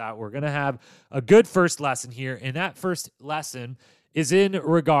your notes out. We're going to have a good first lesson here. And that first lesson is in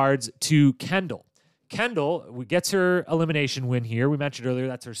regards to Kendall. Kendall gets her elimination win here. We mentioned earlier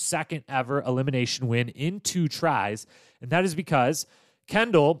that's her 2nd ever elimination win in 2 tries. And that is because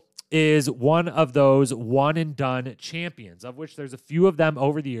Kendall is one of those one-and-done champions, of which there's a few of them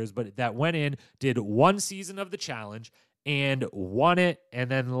over the years, but that went in, did 1 season of the challenge, and won it,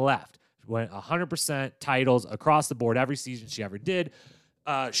 and then left. Went 100% titles across the board every season she ever did.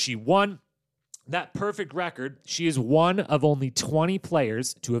 She won that perfect record. She is one of only 20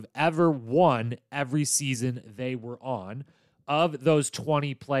 players to have ever won every season they were on. Of those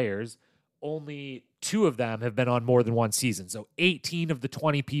 20 players, only 2 of them have been on more than 1 season. So 18 of the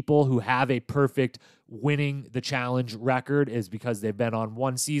 20 people who have a perfect winning the challenge record is because they've been on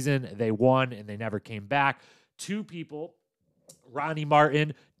 1 season, they won, and they never came back. 2 people, Ronnie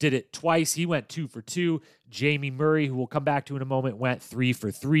Martin did it twice. He went 2 for 2. Jamie Murray, who we'll come back to in a moment, went 3 for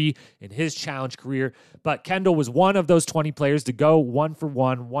 3 in his challenge career. But Kendall was one of those 20 players to go 1 for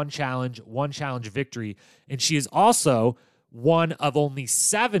 1, 1 challenge victory. And she is also one of only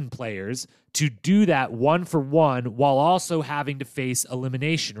 7 players to do that 1 for 1 while also having to face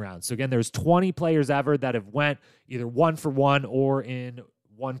elimination rounds. So again, there's 20 players ever that have went either 1 for 1 or in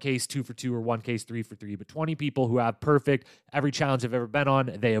one case 2 for 2 or one case 3 for 3, but 20 people who have perfect every challenge they've ever been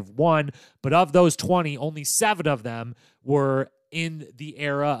on, they have won. But of those 20, only 7 of them were in the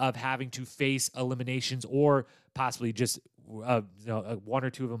era of having to face eliminations, or possibly just 1 or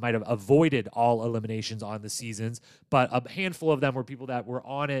 2 of them might have avoided all eliminations on the seasons, but a handful of them were people that were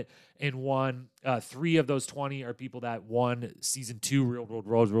on it and won. 3 of those 20 are people that won season 2 Real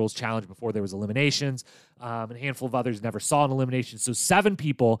World Rules Challenge before there was eliminations, and a handful of others never saw an elimination. So 7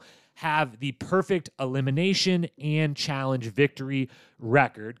 people have the perfect elimination and challenge victory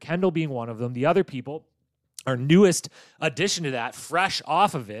record, Kendall being one of them. The other people our newest addition to that, fresh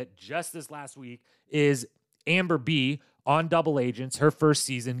off of it, just this last week, is Amber B on Double Agents. Her first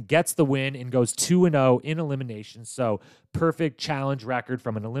season, gets the win and goes 2-0 in elimination. So perfect challenge record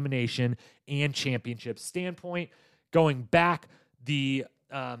from an elimination and championship standpoint. Going back, the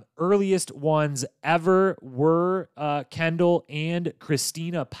earliest ones ever were Kendall and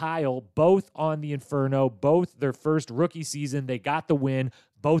Christina Pyle, both on the Inferno, both their first rookie season. They got the win.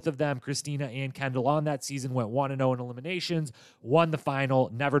 Both of them, Christina and Kendall, on that season went 1-0 in eliminations, won the final,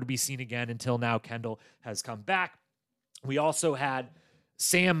 never to be seen again until now. Kendall has come back. We also had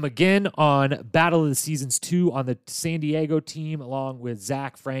Sam McGinn on Battle of the Seasons 2 on the San Diego team, along with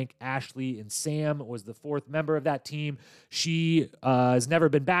Zach, Frank, Ashley, and Sam was the fourth member of that team. She has never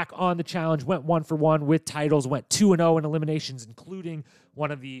been back on the challenge, went 1-for-1 with titles, went 2-0 in eliminations, including one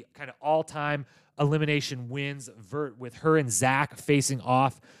of the kind of all-time elimination wins with her and Zach facing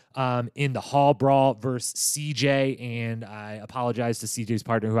off in the Hall Brawl versus CJ. And I apologize to CJ's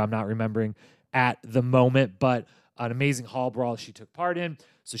partner, who I'm not remembering at the moment, but an amazing Hall Brawl she took part in.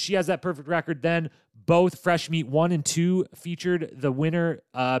 So she has that perfect record. Then both Fresh Meat 1 and 2 featured the winner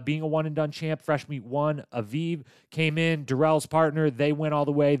being a one-and-done champ. Fresh Meat 1, Aviv, came in. Darrell's partner, they went all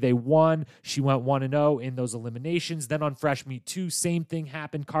the way. They won. She went 1-0 in those eliminations. Then on Fresh Meat 2, same thing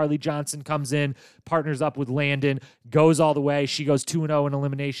happened. Carly Johnson comes in, partners up with Landon, goes all the way. She goes 2-0 in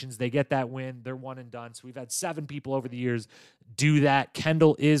eliminations. They get that win. They're one and done. So we've had 7 people over the years do that.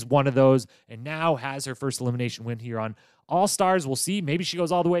 Kendall is one of those and now has her first elimination win here on All-Stars. We'll see. Maybe she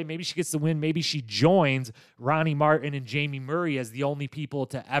goes all the way. Maybe she gets the win. Maybe she joins Ronnie Martin and Jamie Murray as the only people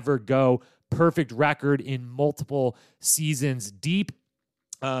to ever go perfect record in multiple seasons deep.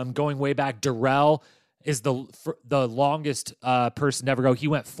 Going way back, Darrell is the longest person to ever go. He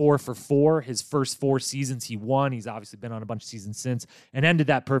went 4-for-4. His first 4 seasons he won. He's obviously been on a bunch of seasons since and ended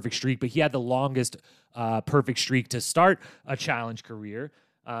that perfect streak, but he had the longest perfect streak to start a challenge career.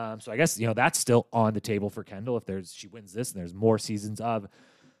 So I guess, that's still on the table for Kendall if she wins this and there's more seasons of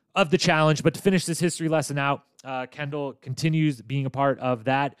the challenge. But to finish this history lesson out, Kendall continues being a part of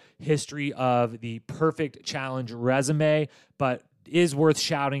that history of the perfect challenge resume, but is worth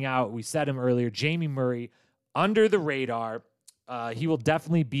shouting out. We said him earlier, Jamie Murray, under the radar. He will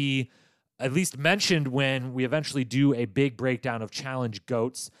definitely be at least mentioned when we eventually do a big breakdown of challenge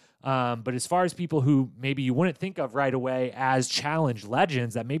GOATs. But as far as people who maybe you wouldn't think of right away as challenge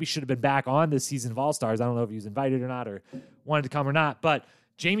legends that maybe should have been back on this season of All-Stars, I don't know if he was invited or not or wanted to come or not, but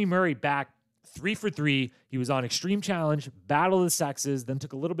Jamie Murray back 3-for-3. He was on Extreme Challenge, Battle of the Sexes, then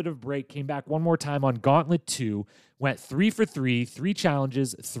took a little bit of a break, came back one more time on Gauntlet 2, went 3-for-3, 3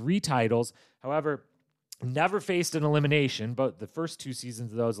 challenges, 3 titles. However, never faced an elimination, but the first 2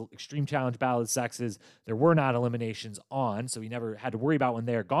 seasons of those Extreme Challenge, Battle of the Sexes, there were not eliminations on, so he never had to worry about one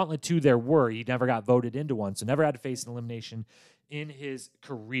there. Gauntlet 2, there were. He never got voted into one, so never had to face an elimination in his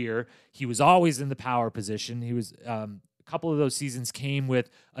career. He was always in the power position. He was a couple of those seasons came with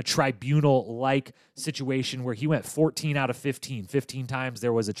a tribunal-like situation where he went 14 out of 15. 15 times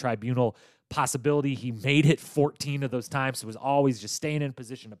there was a tribunal possibility. He made it 14 of those times, so was always just staying in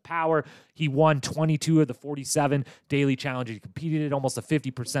position of power. He won 22 of the 47 daily challenges. He competed at almost a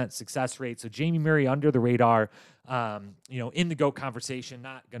 50% success rate. So Jamie Murray under the radar, in the GOAT conversation,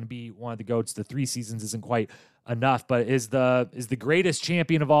 not going to be one of the GOATs. The 3 seasons isn't quite enough, but is the greatest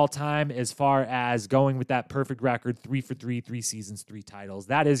champion of all time as far as going with that perfect record, 3-for-3, 3 seasons, 3 titles.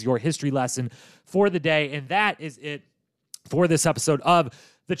 That is your history lesson for the day, and that is it for this episode of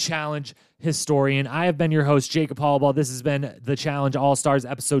The Challenge Historian. I have been your host, Jacob Hollaball. This has been The Challenge All-Stars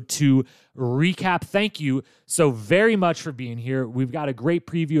Episode 2 recap. Thank you so very much for being here. We've got a great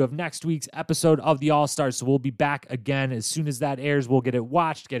preview of next week's episode of the All-Stars, so we'll be back again as soon as that airs. We'll get it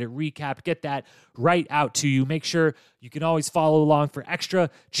watched, get it recapped, get that right out to you. Make sure you can always follow along for extra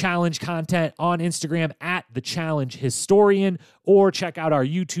challenge content on Instagram at The Challenge Historian, or check out our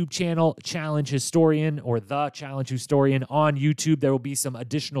YouTube channel, Challenge Historian, or The Challenge Historian on YouTube. There will be some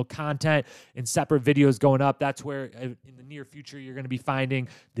additional content and separate videos going up. That's where in the near future you're going to be finding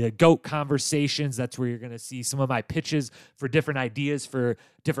the GOAT conversations. That's where you're going to see some of my pitches for different ideas for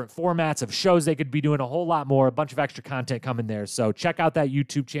different formats of shows they could be doing, a whole lot more, a bunch of extra content coming there. So check out that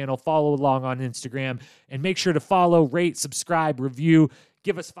YouTube channel, follow along on Instagram, and make sure to follow, rate, subscribe, review.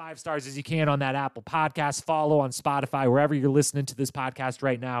 Give us 5 stars as you can on that Apple Podcast. Follow on Spotify, wherever you're listening to this podcast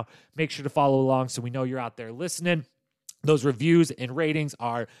right now. Make sure to follow along so we know you're out there listening. Those reviews and ratings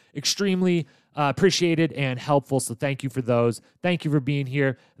are extremely appreciated and helpful, so thank you for those. Thank you for being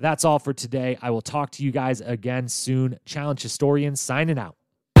here. That's all for today. I will talk to you guys again soon. Challenge Historian signing out.